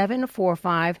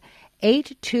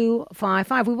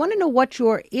 844-745-8255. We want to know what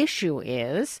your issue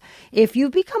is. If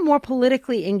you've become more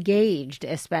politically engaged,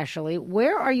 especially,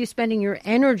 where are you spending your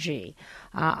energy?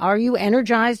 Are you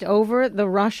energized over the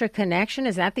Russia connection?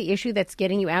 Is that the issue that's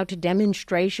getting you out to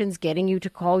demonstrations, getting you to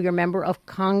call your member of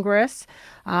Congress?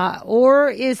 Or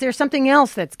is there something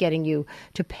else that's getting you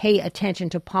to pay attention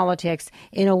to politics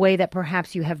in a way that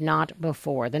perhaps you have not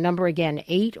before? The number again,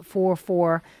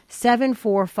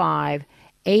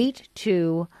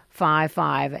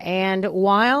 844-745-8255. And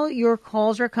while your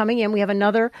calls are coming in, we have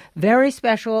another very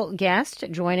special guest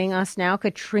joining us now,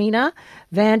 Katrina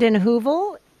vanden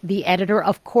Heuvel, the editor,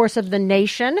 of course, of The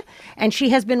Nation. And she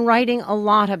has been writing a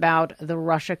lot about the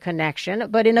Russia connection,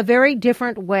 but in a very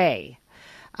different way.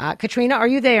 Katrina, are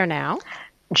you there now?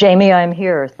 Jamie, I'm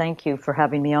here. Thank you for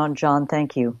having me on, John.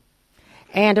 Thank you.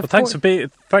 And thanks for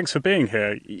being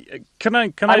here. Can I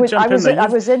jump in there? I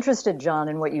was interested, John,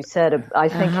 in what you said. I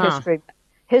think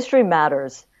history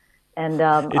matters, and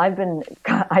I've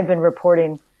been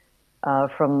reporting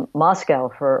from Moscow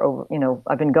for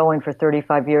I've been going for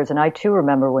 35 years, and I too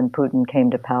remember when Putin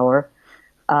came to power.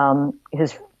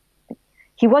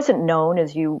 He wasn't known,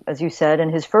 as you said,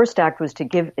 and his first act was to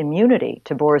give immunity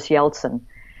to Boris Yeltsin.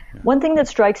 Yeah. One thing that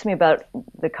strikes me about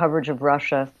the coverage of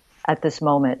Russia at this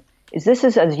moment is this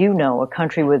is, as you know, a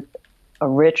country with a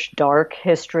rich, dark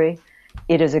history.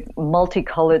 It is there are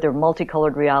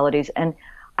multicolored realities, and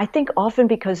I think often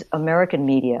because American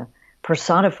media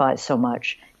personifies so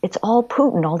much, it's all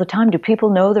Putin all the time. Do people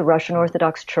know the Russian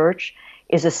Orthodox Church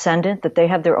is ascendant, that they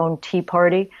have their own tea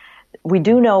party? We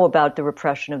do know about the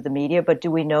repression of the media, but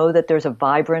do we know that there's a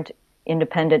vibrant,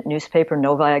 independent newspaper,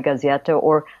 Novaya Gazeta,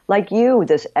 or like you,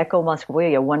 this Echo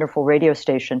Moskvy, a wonderful radio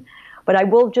station? But I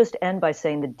will just end by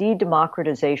saying the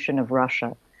de-democratization of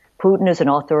Russia. Putin is an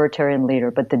authoritarian leader,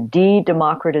 but the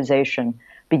de-democratization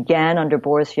began under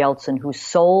Boris Yeltsin, who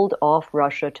sold off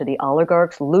Russia to the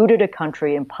oligarchs, looted a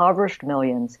country, impoverished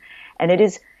millions. And it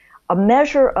is a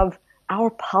measure of our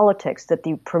politics that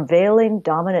the prevailing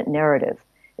dominant narrative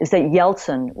is that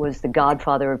Yeltsin was the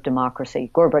godfather of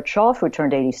democracy. Gorbachev, who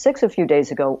turned 86 a few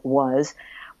days ago, was.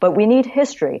 But we need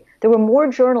history. There were more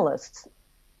journalists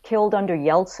killed under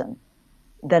Yeltsin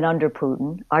than under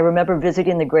Putin. I remember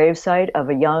visiting the gravesite of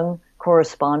a young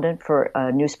correspondent for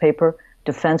a newspaper,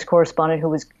 defense correspondent, who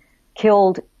was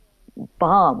killed,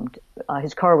 bombed.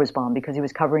 His car was bombed because he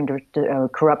was covering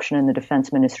corruption in the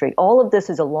defense ministry. All of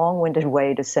this is a long-winded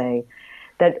way to say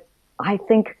that I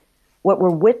think what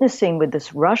we're witnessing with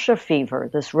this Russia fever,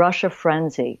 this Russia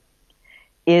frenzy,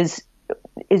 is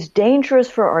dangerous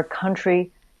for our country.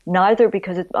 Neither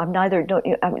because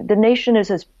the nation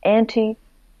is as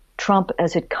anti-Trump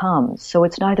as it comes, so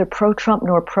it's neither pro-Trump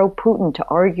nor pro-Putin to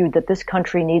argue that this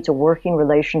country needs a working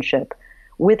relationship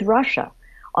with Russia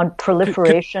on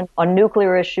proliferation, on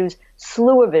nuclear issues,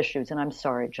 slew of issues. And I'm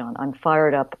sorry, John, I'm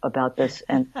fired up about this.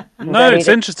 And no, it's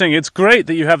interesting. It's great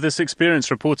that you have this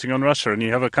experience reporting on Russia and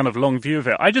you have a kind of long view of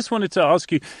it. I just wanted to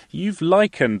ask you, you've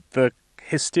likened the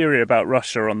hysteria about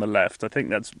Russia on the left, I think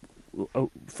that's a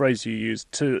phrase you used,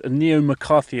 to a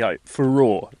neo-McCarthyite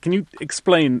furore. Can you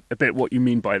explain a bit what you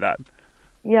mean by that?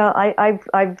 Yeah,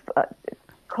 I've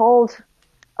called...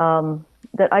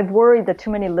 that I've worried that too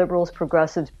many liberals,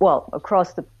 progressives, well,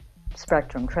 across the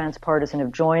spectrum, transpartisan,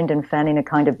 have joined in fanning a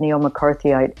kind of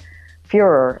neo-McCarthyite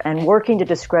furor and working to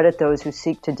discredit those who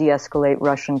seek to de-escalate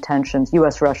Russian tensions,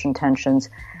 U.S.-Russian tensions,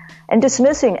 and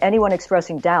dismissing anyone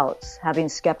expressing doubts, having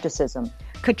skepticism.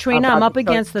 Katrina, I'm up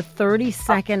against the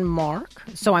 30-second mark,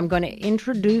 so I'm going to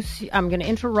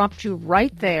interrupt you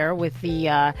right there with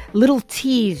the little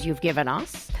tease you've given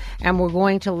us, and we're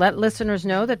going to let listeners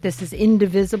know that this is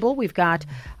Indivisible. We've got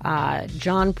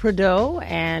John Prideaux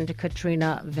and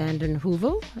Katrina vanden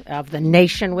Heuvel of The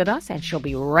Nation with us, and she'll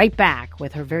be right back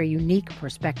with her very unique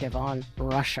perspective on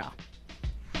Russia.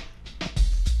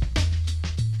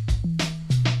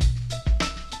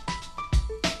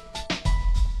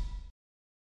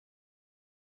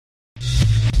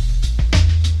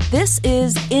 This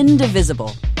is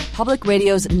Indivisible, Public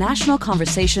Radio's national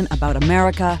conversation about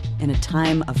America in a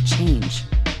time of change.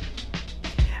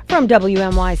 From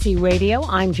WNYC Radio,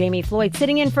 I'm Jamie Floyd,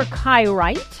 sitting in for Kai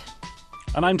Wright.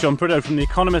 And I'm John Brito from The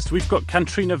Economist. We've got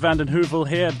Katrina vanden Heuvel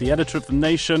here, the editor of The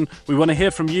Nation. We want to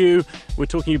hear from you. We're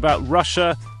talking about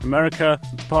Russia, America,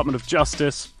 the Department of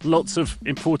Justice, lots of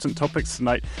important topics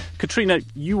tonight. Katrina,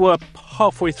 you were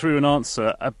halfway through an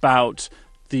answer about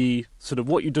the sort of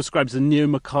what you describe as a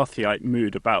neo-McCarthyite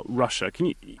mood about Russia. Can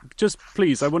you just,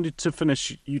 please, I wanted to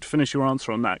finish your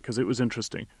answer on that because it was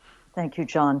interesting. Thank you,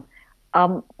 John.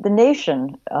 The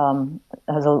Nation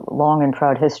has a long and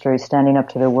proud history standing up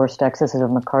to the worst excesses of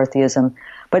McCarthyism.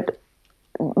 But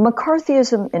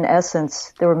McCarthyism, in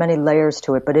essence, there were many layers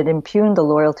to it, but it impugned the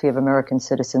loyalty of American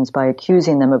citizens by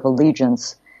accusing them of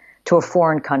allegiance to a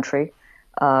foreign country,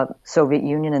 Soviet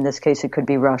Union, in this case it could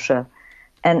be Russia.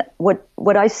 And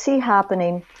what I see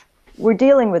happening, we're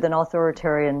dealing with an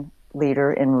authoritarian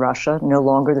leader in Russia, no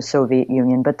longer the Soviet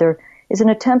Union, but there is an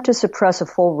attempt to suppress a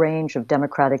full range of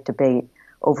democratic debate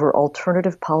over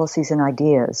alternative policies and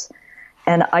ideas.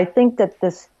 And I think that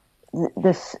this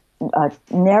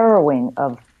narrowing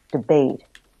of debate,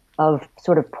 of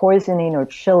sort of poisoning or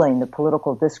chilling the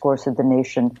political discourse of the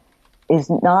nation,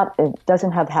 it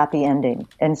doesn't have happy ending,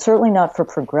 and certainly not for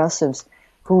progressives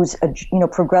whose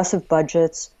progressive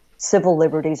budgets, civil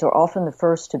liberties are often the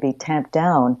first to be tamped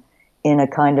down in a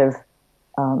kind of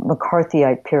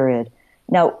McCarthyite period.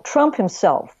 Now, Trump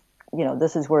himself,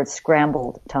 this is where it's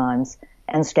scrambled times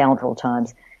and scoundrel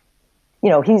times.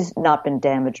 He's not been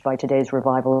damaged by today's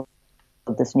revival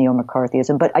of this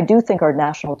neo-McCarthyism, but I do think our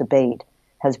national debate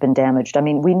has been damaged. I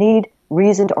mean, we need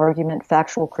reasoned argument,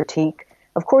 factual critique.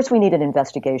 Of course, we need an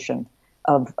investigation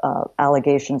of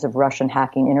allegations of Russian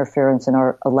hacking, interference in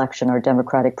our election, our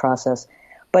democratic process.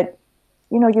 But,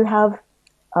 you have,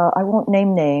 I won't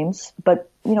name names, but,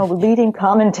 leading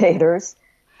commentators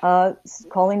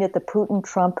calling it the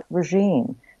Putin-Trump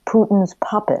regime, Putin's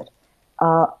puppet.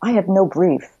 I have no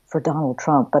brief for Donald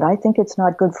Trump, but I think it's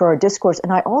not good for our discourse.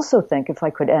 And I also think, if I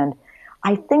could end,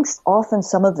 I think often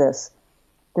some of this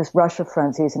Russia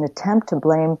frenzy is an attempt to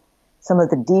blame some of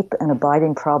the deep and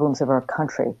abiding problems of our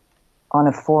country on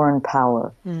a foreign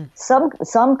power.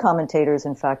 Some commentators,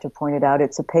 in fact, have pointed out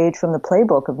it's a page from the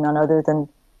playbook of none other than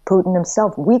Putin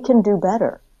himself. We can do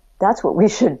better. That's what we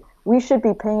should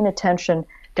be paying attention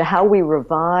to, how we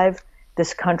revive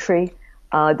this country.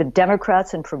 The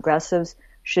Democrats and progressives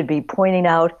should be pointing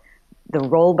out the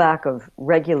rollback of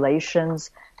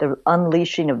regulations, the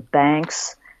unleashing of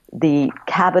banks, the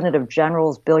cabinet of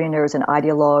generals, billionaires, and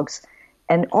ideologues,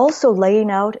 and also laying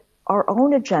out our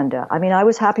own agenda. I mean, I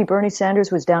was happy Bernie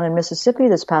Sanders was down in Mississippi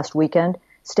this past weekend,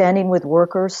 standing with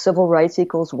workers. Civil rights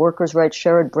equals workers' rights.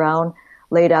 Sherrod Brown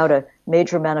laid out a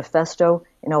major manifesto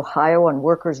in Ohio on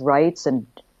workers' rights and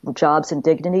jobs and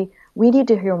dignity. We need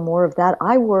to hear more of that.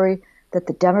 I worry that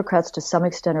the Democrats, to some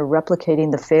extent, are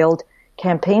replicating the failed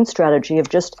campaign strategy of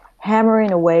just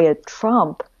hammering away at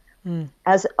Trump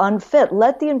as unfit.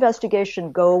 Let the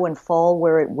investigation go and fall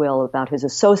where it will about his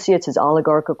associates, his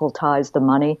oligarchical ties, the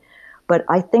money. But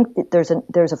I think that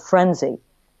there's a frenzy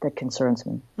that concerns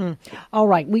me. All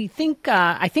right.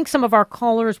 I think some of our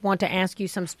callers want to ask you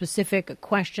some specific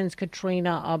questions,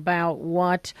 Katrina, about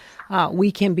what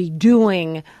we can be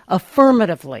doing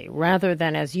affirmatively rather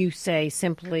than, as you say,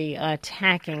 simply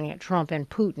attacking Trump and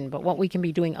Putin, but what we can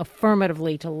be doing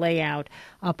affirmatively to lay out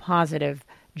a positive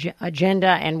agenda.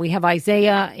 And we have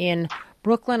Isaiah in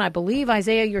Brooklyn. I believe,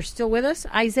 Isaiah, you're still with us.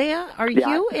 Isaiah, are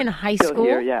you in high school?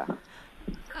 Here, yeah.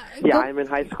 Yeah, I'm in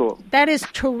high school. That is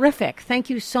terrific. Thank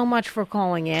you so much for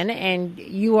calling in. And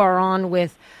you are on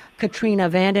with Katrina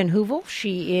vanden Heuvel.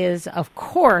 She is, of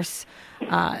course,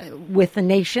 with The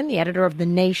Nation, the editor of The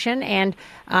Nation, and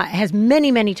has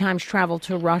many, many times traveled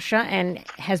to Russia and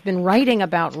has been writing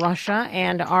about Russia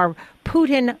and our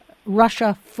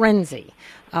Putin-Russia frenzy.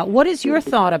 What is your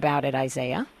thought about it,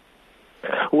 Isaiah?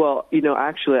 Well,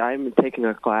 actually, I'm taking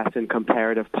a class in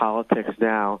comparative politics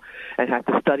now and had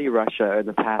to study Russia in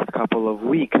the past couple of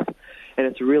weeks. And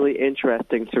it's really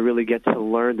interesting to really get to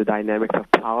learn the dynamics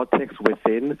of politics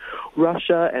within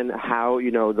Russia and how,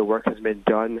 the work has been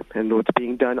done and what's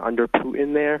being done under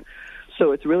Putin there.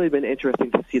 So it's really been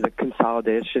interesting to see the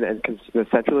consolidation and the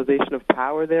centralization of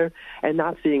power there, and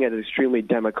not seeing it as extremely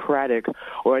democratic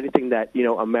or anything that,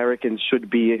 Americans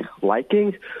should be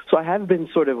liking. So I have been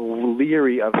sort of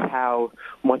leery of how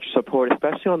much support,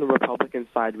 especially on the Republican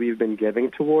side, we've been giving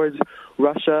towards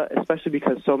Russia, especially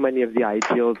because so many of the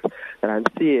ideals that I'm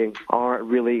seeing aren't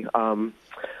really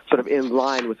sort of in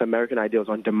line with American ideals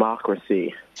on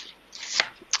democracy.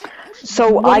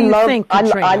 So what do you think,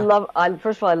 Katrina?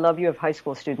 first of all, I love you have high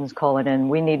school students calling in.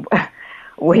 We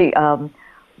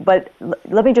But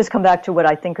let me just come back to what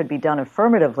I think could be done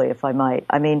affirmatively, if I might.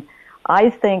 I mean, I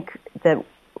think that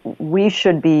we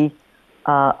should be,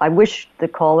 I wish the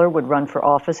caller would run for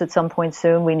office at some point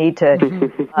soon. We need to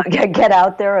get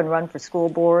out there and run for school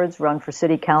boards, run for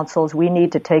city councils. We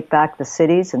need to take back the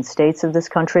cities and states of this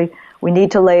country. We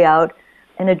need to lay out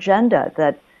an agenda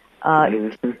that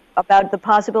about the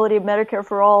possibility of Medicare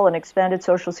for all and expanded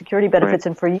Social Security benefits,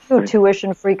 and for you,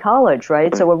 tuition-free college,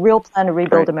 right? So a real plan to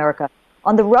rebuild America.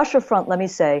 On the Russia front, let me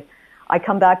say, I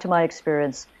come back to my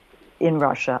experience in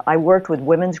Russia. I worked with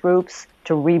women's groups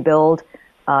to rebuild,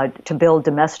 to build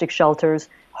domestic shelters.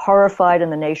 Horrified,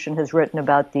 and the Nation has written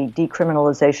about the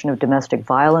decriminalization of domestic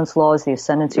violence laws, the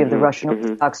ascendancy of the Russian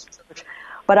Orthodox Church.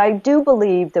 But I do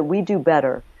believe that we do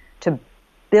better to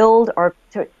build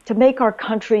to make our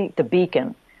country the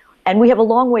beacon. And we have a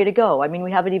long way to go. I mean,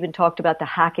 we haven't even talked about the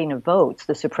hacking of votes,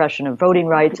 the suppression of voting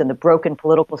rights, and the broken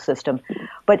political system.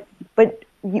 But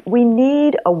we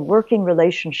need a working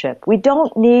relationship. We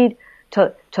don't need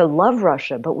to love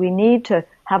Russia, but we need to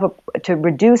to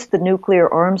reduce the nuclear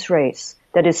arms race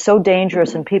that is so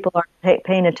dangerous and people aren't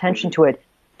paying attention to it,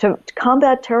 to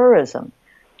combat terrorism,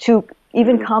 to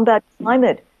even combat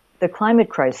the climate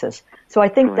crisis. So I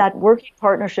think that working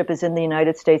partnership is in the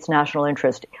United States' national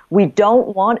interest. We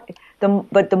don't want them,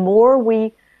 but the more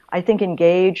we, I think,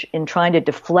 engage in trying to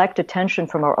deflect attention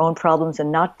from our own problems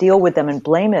and not deal with them and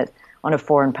blame it on a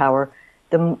foreign power,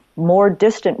 the more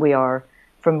distant we are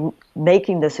from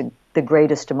making this the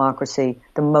greatest democracy,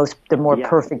 the more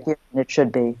perfect union it should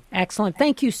be. Excellent.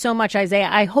 Thank you so much, Isaiah.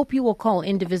 I hope you will call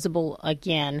Indivisible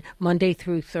again Monday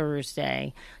through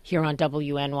Thursday here on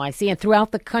WNYC and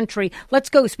throughout the country. Let's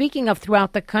go. Speaking of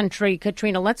throughout the country,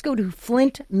 Katrina, let's go to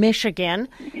Flint, Michigan.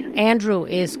 Andrew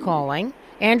is calling.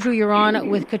 Andrew, you're on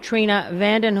with Katrina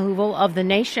vanden Heuvel of The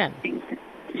Nation.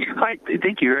 Hi.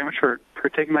 Thank you very much for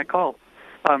taking my call.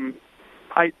 I'm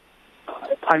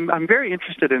very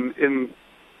interested in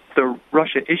the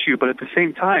Russia issue, but at the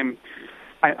same time,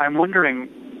 I'm wondering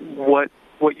what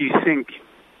you think,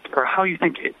 or how you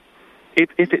think if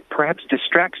it perhaps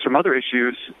distracts from other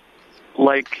issues,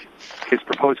 like his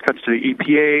proposed cuts to the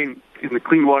EPA and the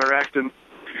Clean Water Act. And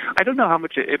I don't know how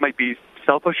much it might be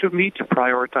selfish of me to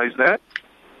prioritize that,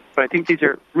 but I think these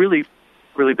are really,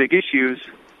 really big issues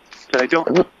that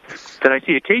I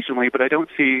see occasionally, but I don't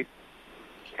see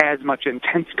as much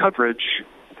intense coverage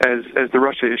as the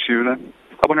Russia issue. And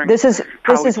I'm wondering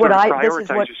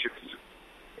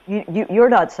you're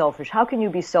not selfish. How can you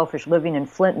be selfish living in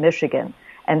Flint, Michigan,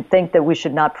 and think that we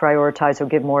should not prioritize or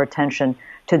give more attention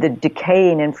to the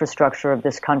decaying infrastructure of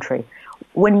this country?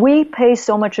 When we pay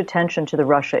so much attention to the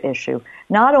Russia issue,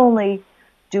 not only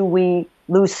do we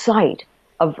lose sight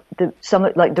of the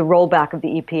rollback of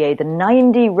the EPA, the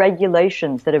 90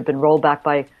 regulations that have been rolled back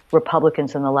by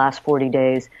Republicans in the last 40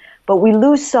 days, but we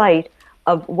lose sight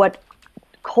of what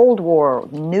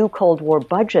new Cold War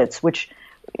budgets, which,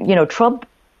 Trump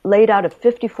laid out a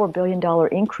 $54 billion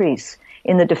increase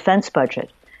in the defense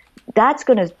budget. That's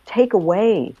going to take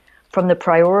away from the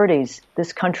priorities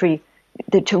this country,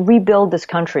 to rebuild this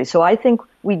country. So I think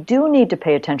we do need to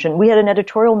pay attention. We had an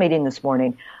editorial meeting this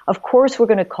morning. Of course, we're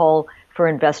going to call for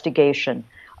investigation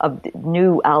of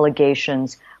new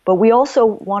allegations, but we also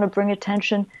want to bring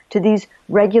attention to these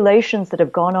regulations that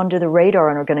have gone under the radar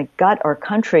and are going to gut our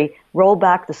country, roll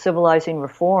back the civilizing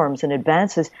reforms and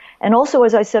advances, and also,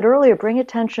 as I said earlier, bring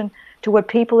attention to what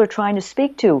people are trying to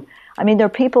speak to. I mean, there are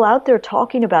people out there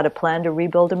talking about a plan to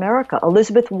rebuild America.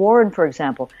 Elizabeth Warren, for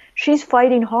example, she's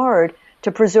fighting hard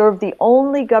to preserve the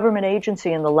only government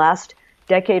agency in the last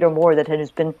decade or more that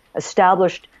has been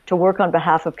established to work on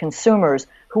behalf of consumers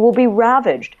who will be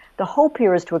ravaged. The hope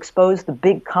here is to expose the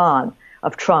big con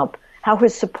of Trump, how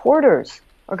his supporters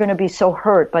are going to be so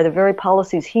hurt by the very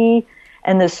policies he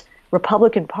and this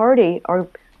Republican Party are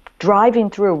driving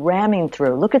through, ramming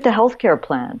through. Look at the health care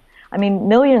plan. I mean,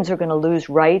 millions are going to lose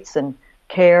rights and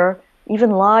care,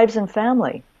 even lives and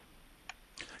family.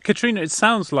 Katrina, it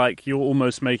sounds like you're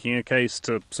almost making a case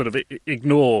to sort of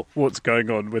ignore what's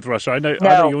going on with Russia. I know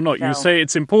you're not. No. You say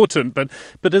it's important,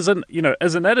 but as an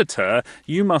editor,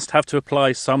 you must have to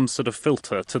apply some sort of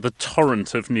filter to the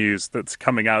torrent of news that's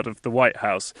coming out of the White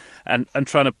House and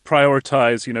trying to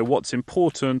prioritize, what's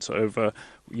important over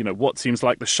what seems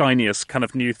like the shiniest kind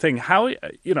of new thing. How,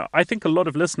 I think a lot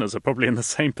of listeners are probably in the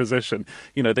same position.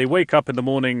 They wake up in the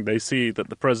morning, they see that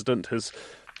the president has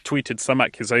tweeted some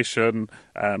accusation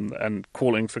and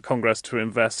calling for Congress to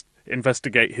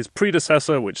investigate his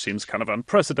predecessor, which seems kind of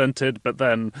unprecedented. But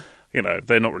then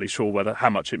they're not really sure how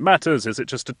much it matters. Is it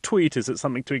just a tweet? Is it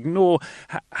something to ignore?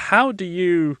 How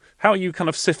are you kind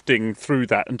of sifting through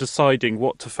that and deciding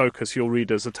what to focus your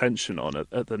readers' attention on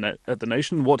at the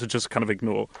Nation, what to just kind of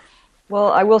ignore?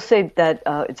 Well, I will say that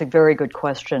it's a very good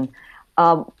question.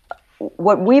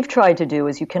 What we've tried to do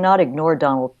is you cannot ignore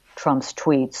Donald Trump's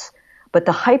tweets, but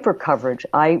the hyper coverage,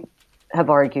 I have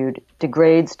argued,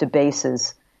 degrades,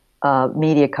 debases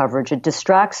media coverage. It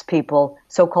distracts people.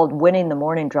 So-called winning the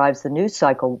morning drives the news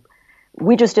cycle.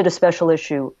 We just did a special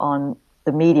issue on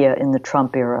the media in the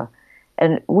Trump era.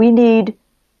 And we need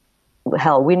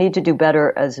to do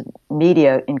better as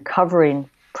media in covering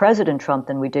President Trump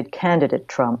than we did candidate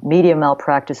Trump. Media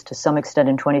malpractice to some extent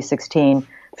in 2016,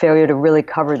 failure to really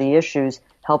cover the issues,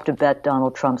 helped abet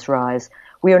Donald Trump's rise.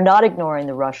 We are not ignoring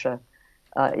the Russia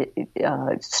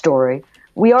story.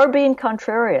 We are being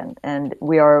contrarian, and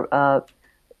we are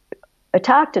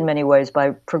attacked in many ways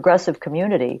by progressive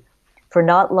community for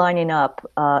not lining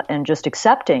up and just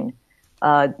accepting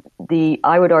I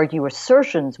would argue,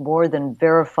 assertions more than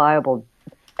verifiable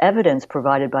evidence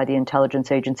provided by the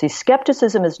intelligence agencies.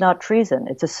 Skepticism is not treason.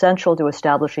 It's essential to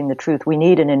establishing the truth. We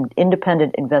need an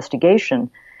independent investigation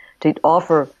to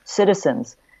offer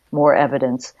citizens more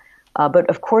evidence. But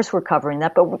of course we're covering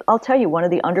that. But I'll tell you, one of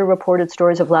the underreported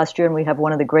stories of last year, and we have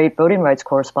one of the great voting rights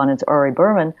correspondents, Ari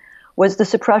Berman, was the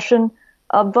suppression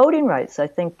of voting rights. I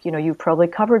think, you've probably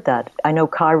covered that. I know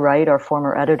Kai Wright, our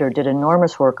former editor, did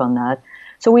enormous work on that.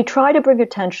 So we try to bring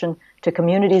attention to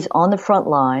communities on the front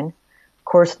line, of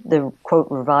course, the, quote,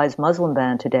 revised Muslim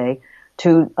ban today,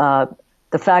 to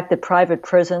the fact that private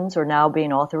prisons are now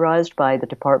being authorized by the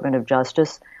Department of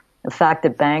Justice, the fact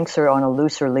that banks are on a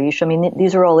looser leash. I mean,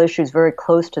 these are all issues very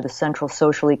close to the central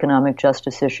social economic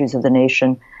justice issues of the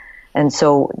nation. And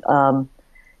so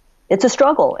it's a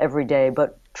struggle every day,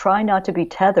 but try not to be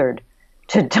tethered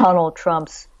to Donald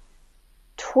Trump's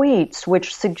tweets,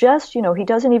 which suggest, he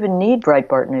doesn't even need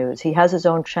Breitbart News. He has his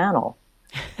own channel.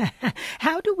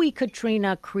 How do we,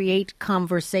 Katrina, create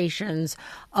conversations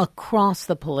across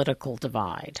the political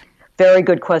divide? Very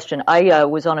good question. I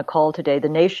was on a call today. The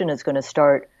Nation is going to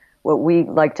start what we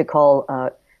like to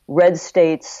call Red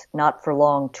States Not for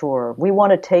Long tour. We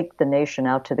want to take the Nation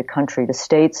out to the country, to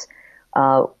states,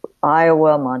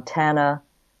 Iowa, Montana,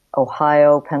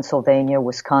 Ohio, Pennsylvania,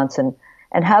 Wisconsin,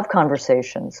 and have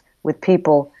conversations with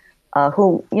people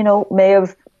who, may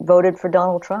have voted for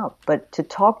Donald Trump, but to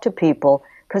talk to people,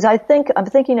 because I'm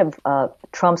thinking of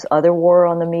Trump's other war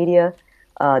on the media.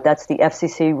 That's the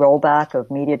FCC rollback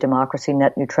of media democracy,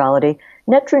 net neutrality.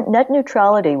 Net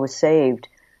neutrality was saved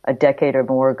a decade or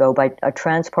more ago by a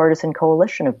transpartisan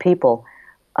coalition of people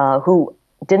who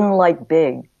didn't like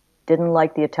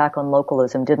the attack on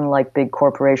localism, didn't like big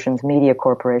corporations, media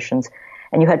corporations.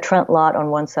 And you had Trent Lott on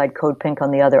one side, Code Pink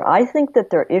on the other. I think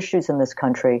that there are issues in this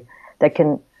country that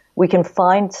we can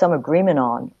find some agreement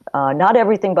on. Not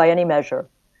everything by any measure,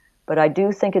 but I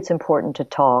do think it's important to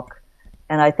talk.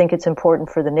 And I think it's important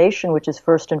for the Nation, which is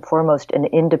first and foremost an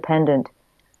independent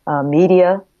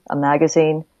media, a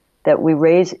magazine, that we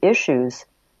raise issues.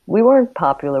 We weren't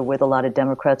popular with a lot of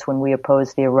Democrats when we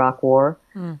opposed the Iraq War.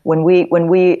 When we in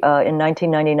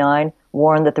 1999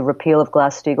 warned that the repeal of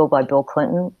Glass-Steagall by Bill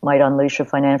Clinton might unleash a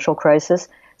financial crisis.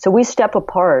 So we step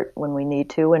apart when we need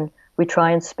to, and we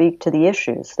try and speak to the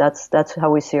issues. That's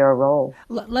how we see our role.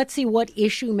 Let's see what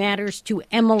issue matters to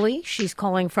Emily. She's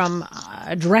calling from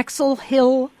Drexel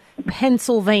Hill,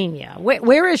 Pennsylvania.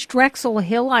 Where is Drexel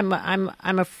Hill?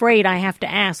 I'm afraid I have to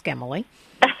ask, Emily.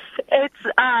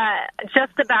 It's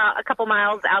just about a couple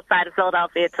miles outside of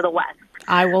Philadelphia to the west.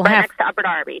 I will next to Upper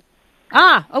Darby.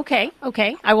 Okay.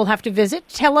 I will have to visit.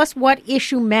 Tell us what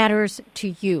issue matters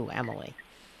to you, Emily.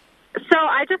 So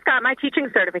I just got my teaching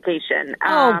certification.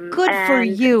 Good for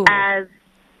you. As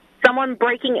someone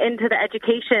breaking into the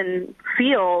education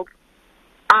field,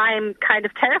 I'm kind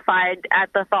of terrified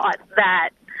at the thought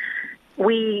that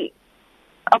we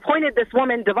appointed this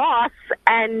woman, DeVos,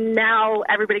 and now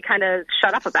everybody kind of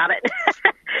shut up about it.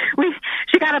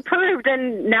 She got approved,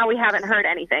 and now we haven't heard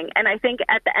anything. And I think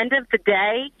at the end of the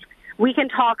day, we can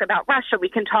talk about Russia, we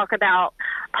can talk about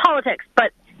politics,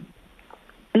 but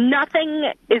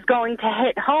nothing is going to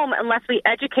hit home unless we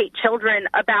educate children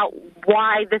about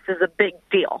why this is a big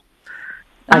deal.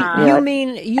 You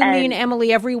mean,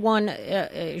 Emily, everyone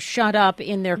shut up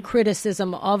in their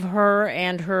criticism of her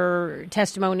and her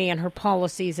testimony and her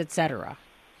policies, etc.?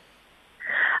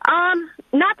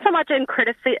 Not so much in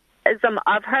criticism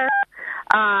of her,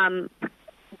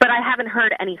 but I haven't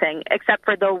heard anything except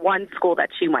for the one school that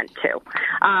she went to.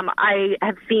 I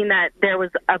have seen that there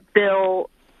was a bill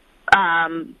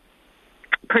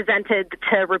presented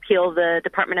to repeal the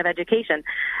Department of Education.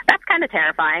 That's kind of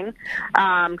terrifying,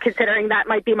 considering that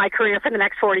might be my career for the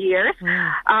next 40 years.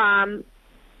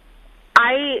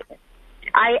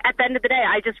 I, at the end of the day,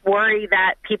 I just worry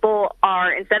that people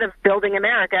are, instead of building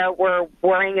America, we're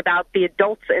worrying about the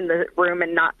adults in the room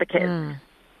and not the kids.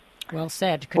 Well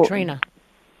said. Katrina. Well,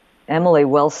 Emily,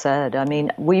 well said. I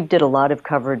mean, we did a lot of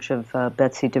coverage of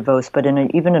Betsy DeVos, but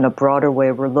even in a broader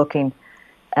way, we're looking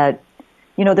at,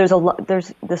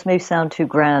 this may sound too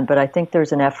grand, but I think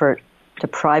there's an effort to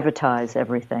privatize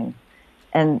everything.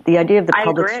 And the idea of the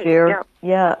public sphere,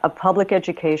 a public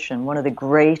education, one of the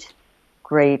great,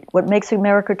 what makes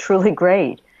America truly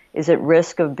great is at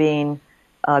risk of being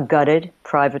gutted,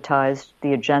 privatized.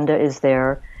 The agenda is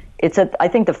there. I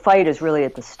think the fight is really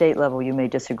at the state level. You may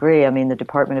disagree. I mean, the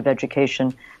Department of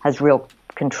Education has real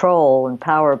control and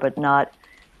power, but not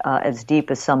as deep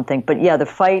as some think. But the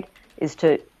fight is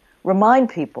to remind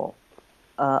people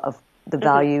of the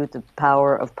value, the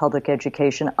power of public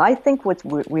education. I think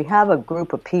we have a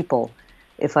group of people,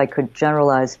 if I could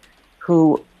generalize,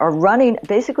 who are running,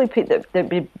 basically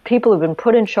people who've been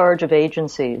put in charge of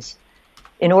agencies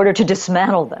in order to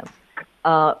dismantle them.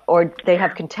 Or they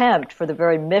have contempt for the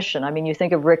very mission. I mean, you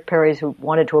think of Rick Perry, who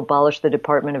wanted to abolish the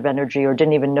Department of Energy or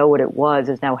didn't even know what it was,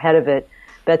 is now head of it.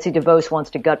 Betsy DeVos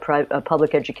wants to gut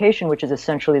public education, which is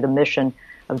essentially the mission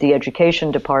of the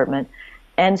Education Department.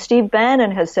 And Steve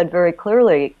Bannon has said very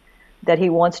clearly that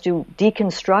he wants to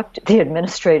deconstruct the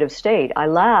administrative state. I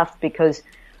laugh because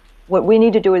what we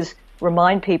need to do is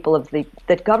remind people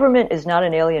that government is not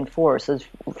an alien force. As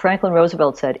Franklin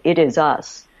Roosevelt said, it is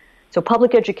us. So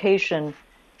public education,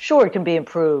 sure, it can be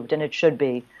improved, and it should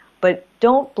be. But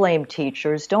don't blame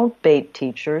teachers. Don't bait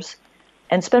teachers.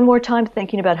 And spend more time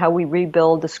thinking about how we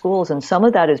rebuild the schools. And some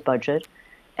of that is budget,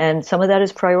 and some of that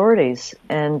is priorities.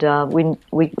 And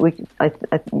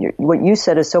what you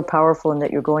said is so powerful in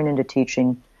that you're going into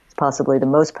teaching. It's possibly the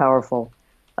most powerful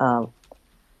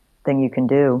thing you can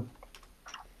do.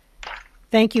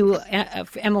 Thank you,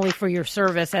 Emily, for your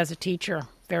service as a teacher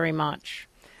very much.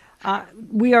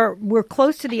 We're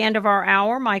close to the end of our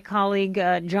hour. My colleague,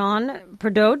 John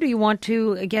Prideaux, do you want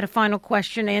to get a final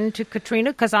question in to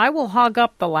Katrina? Because I will hog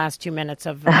up the last 2 minutes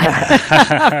of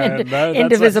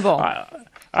Indivisible.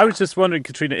 I was just wondering,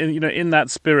 Katrina, in that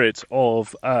spirit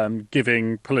of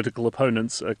giving political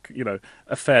opponents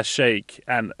a fair shake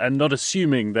and not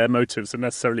assuming their motives are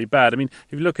necessarily bad. I mean,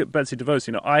 if you look at Betsy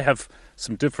DeVos, I have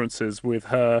some differences with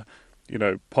her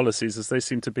policies as they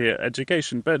seem to be at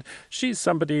education. But she's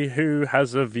somebody who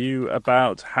has a view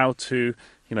about how to,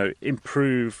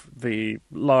 improve the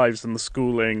lives and the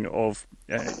schooling of,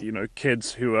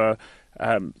 kids who are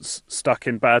stuck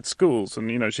in bad schools.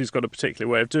 And, she's got a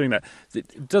particular way of doing that.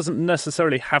 It doesn't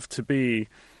necessarily have to be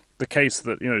the case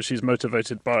that, she's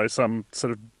motivated by some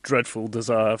sort of dreadful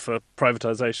desire for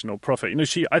privatization or profit.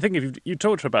 I think if you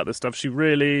talk to her about this stuff,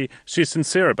 she's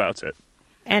sincere about it.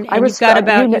 And you've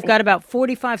got about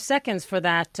 45 seconds for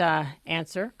that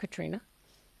answer, Katrina.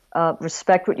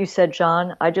 Respect what you said,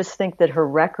 John. I just think that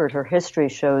her history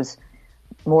shows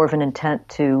more of an intent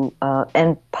to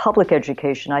end public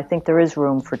education. I think there is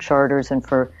room for charters and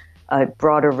for a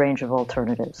broader range of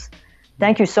alternatives.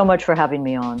 Thank you so much for having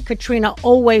me on. Katrina,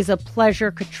 always a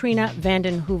pleasure. Katrina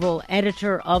vanden Heuvel,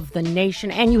 editor of The Nation.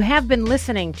 And you have been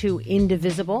listening to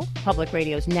Indivisible, Public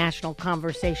Radio's national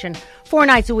conversation, 4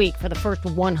 nights a week for the first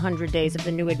 100 days of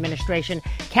the new administration.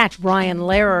 Catch Brian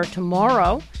Lehrer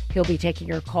tomorrow. He'll be taking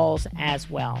your calls as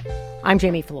well. I'm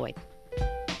Jamie Floyd.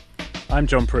 I'm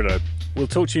John Prideaux. We'll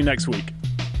talk to you next week.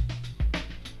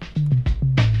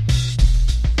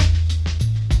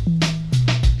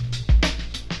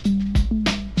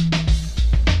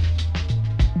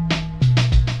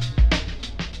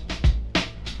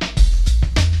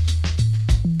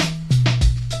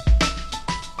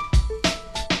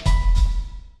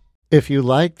 If you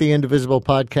like the Indivisible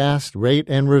podcast, rate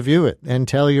and review it and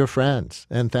tell your friends.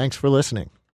 And thanks for listening.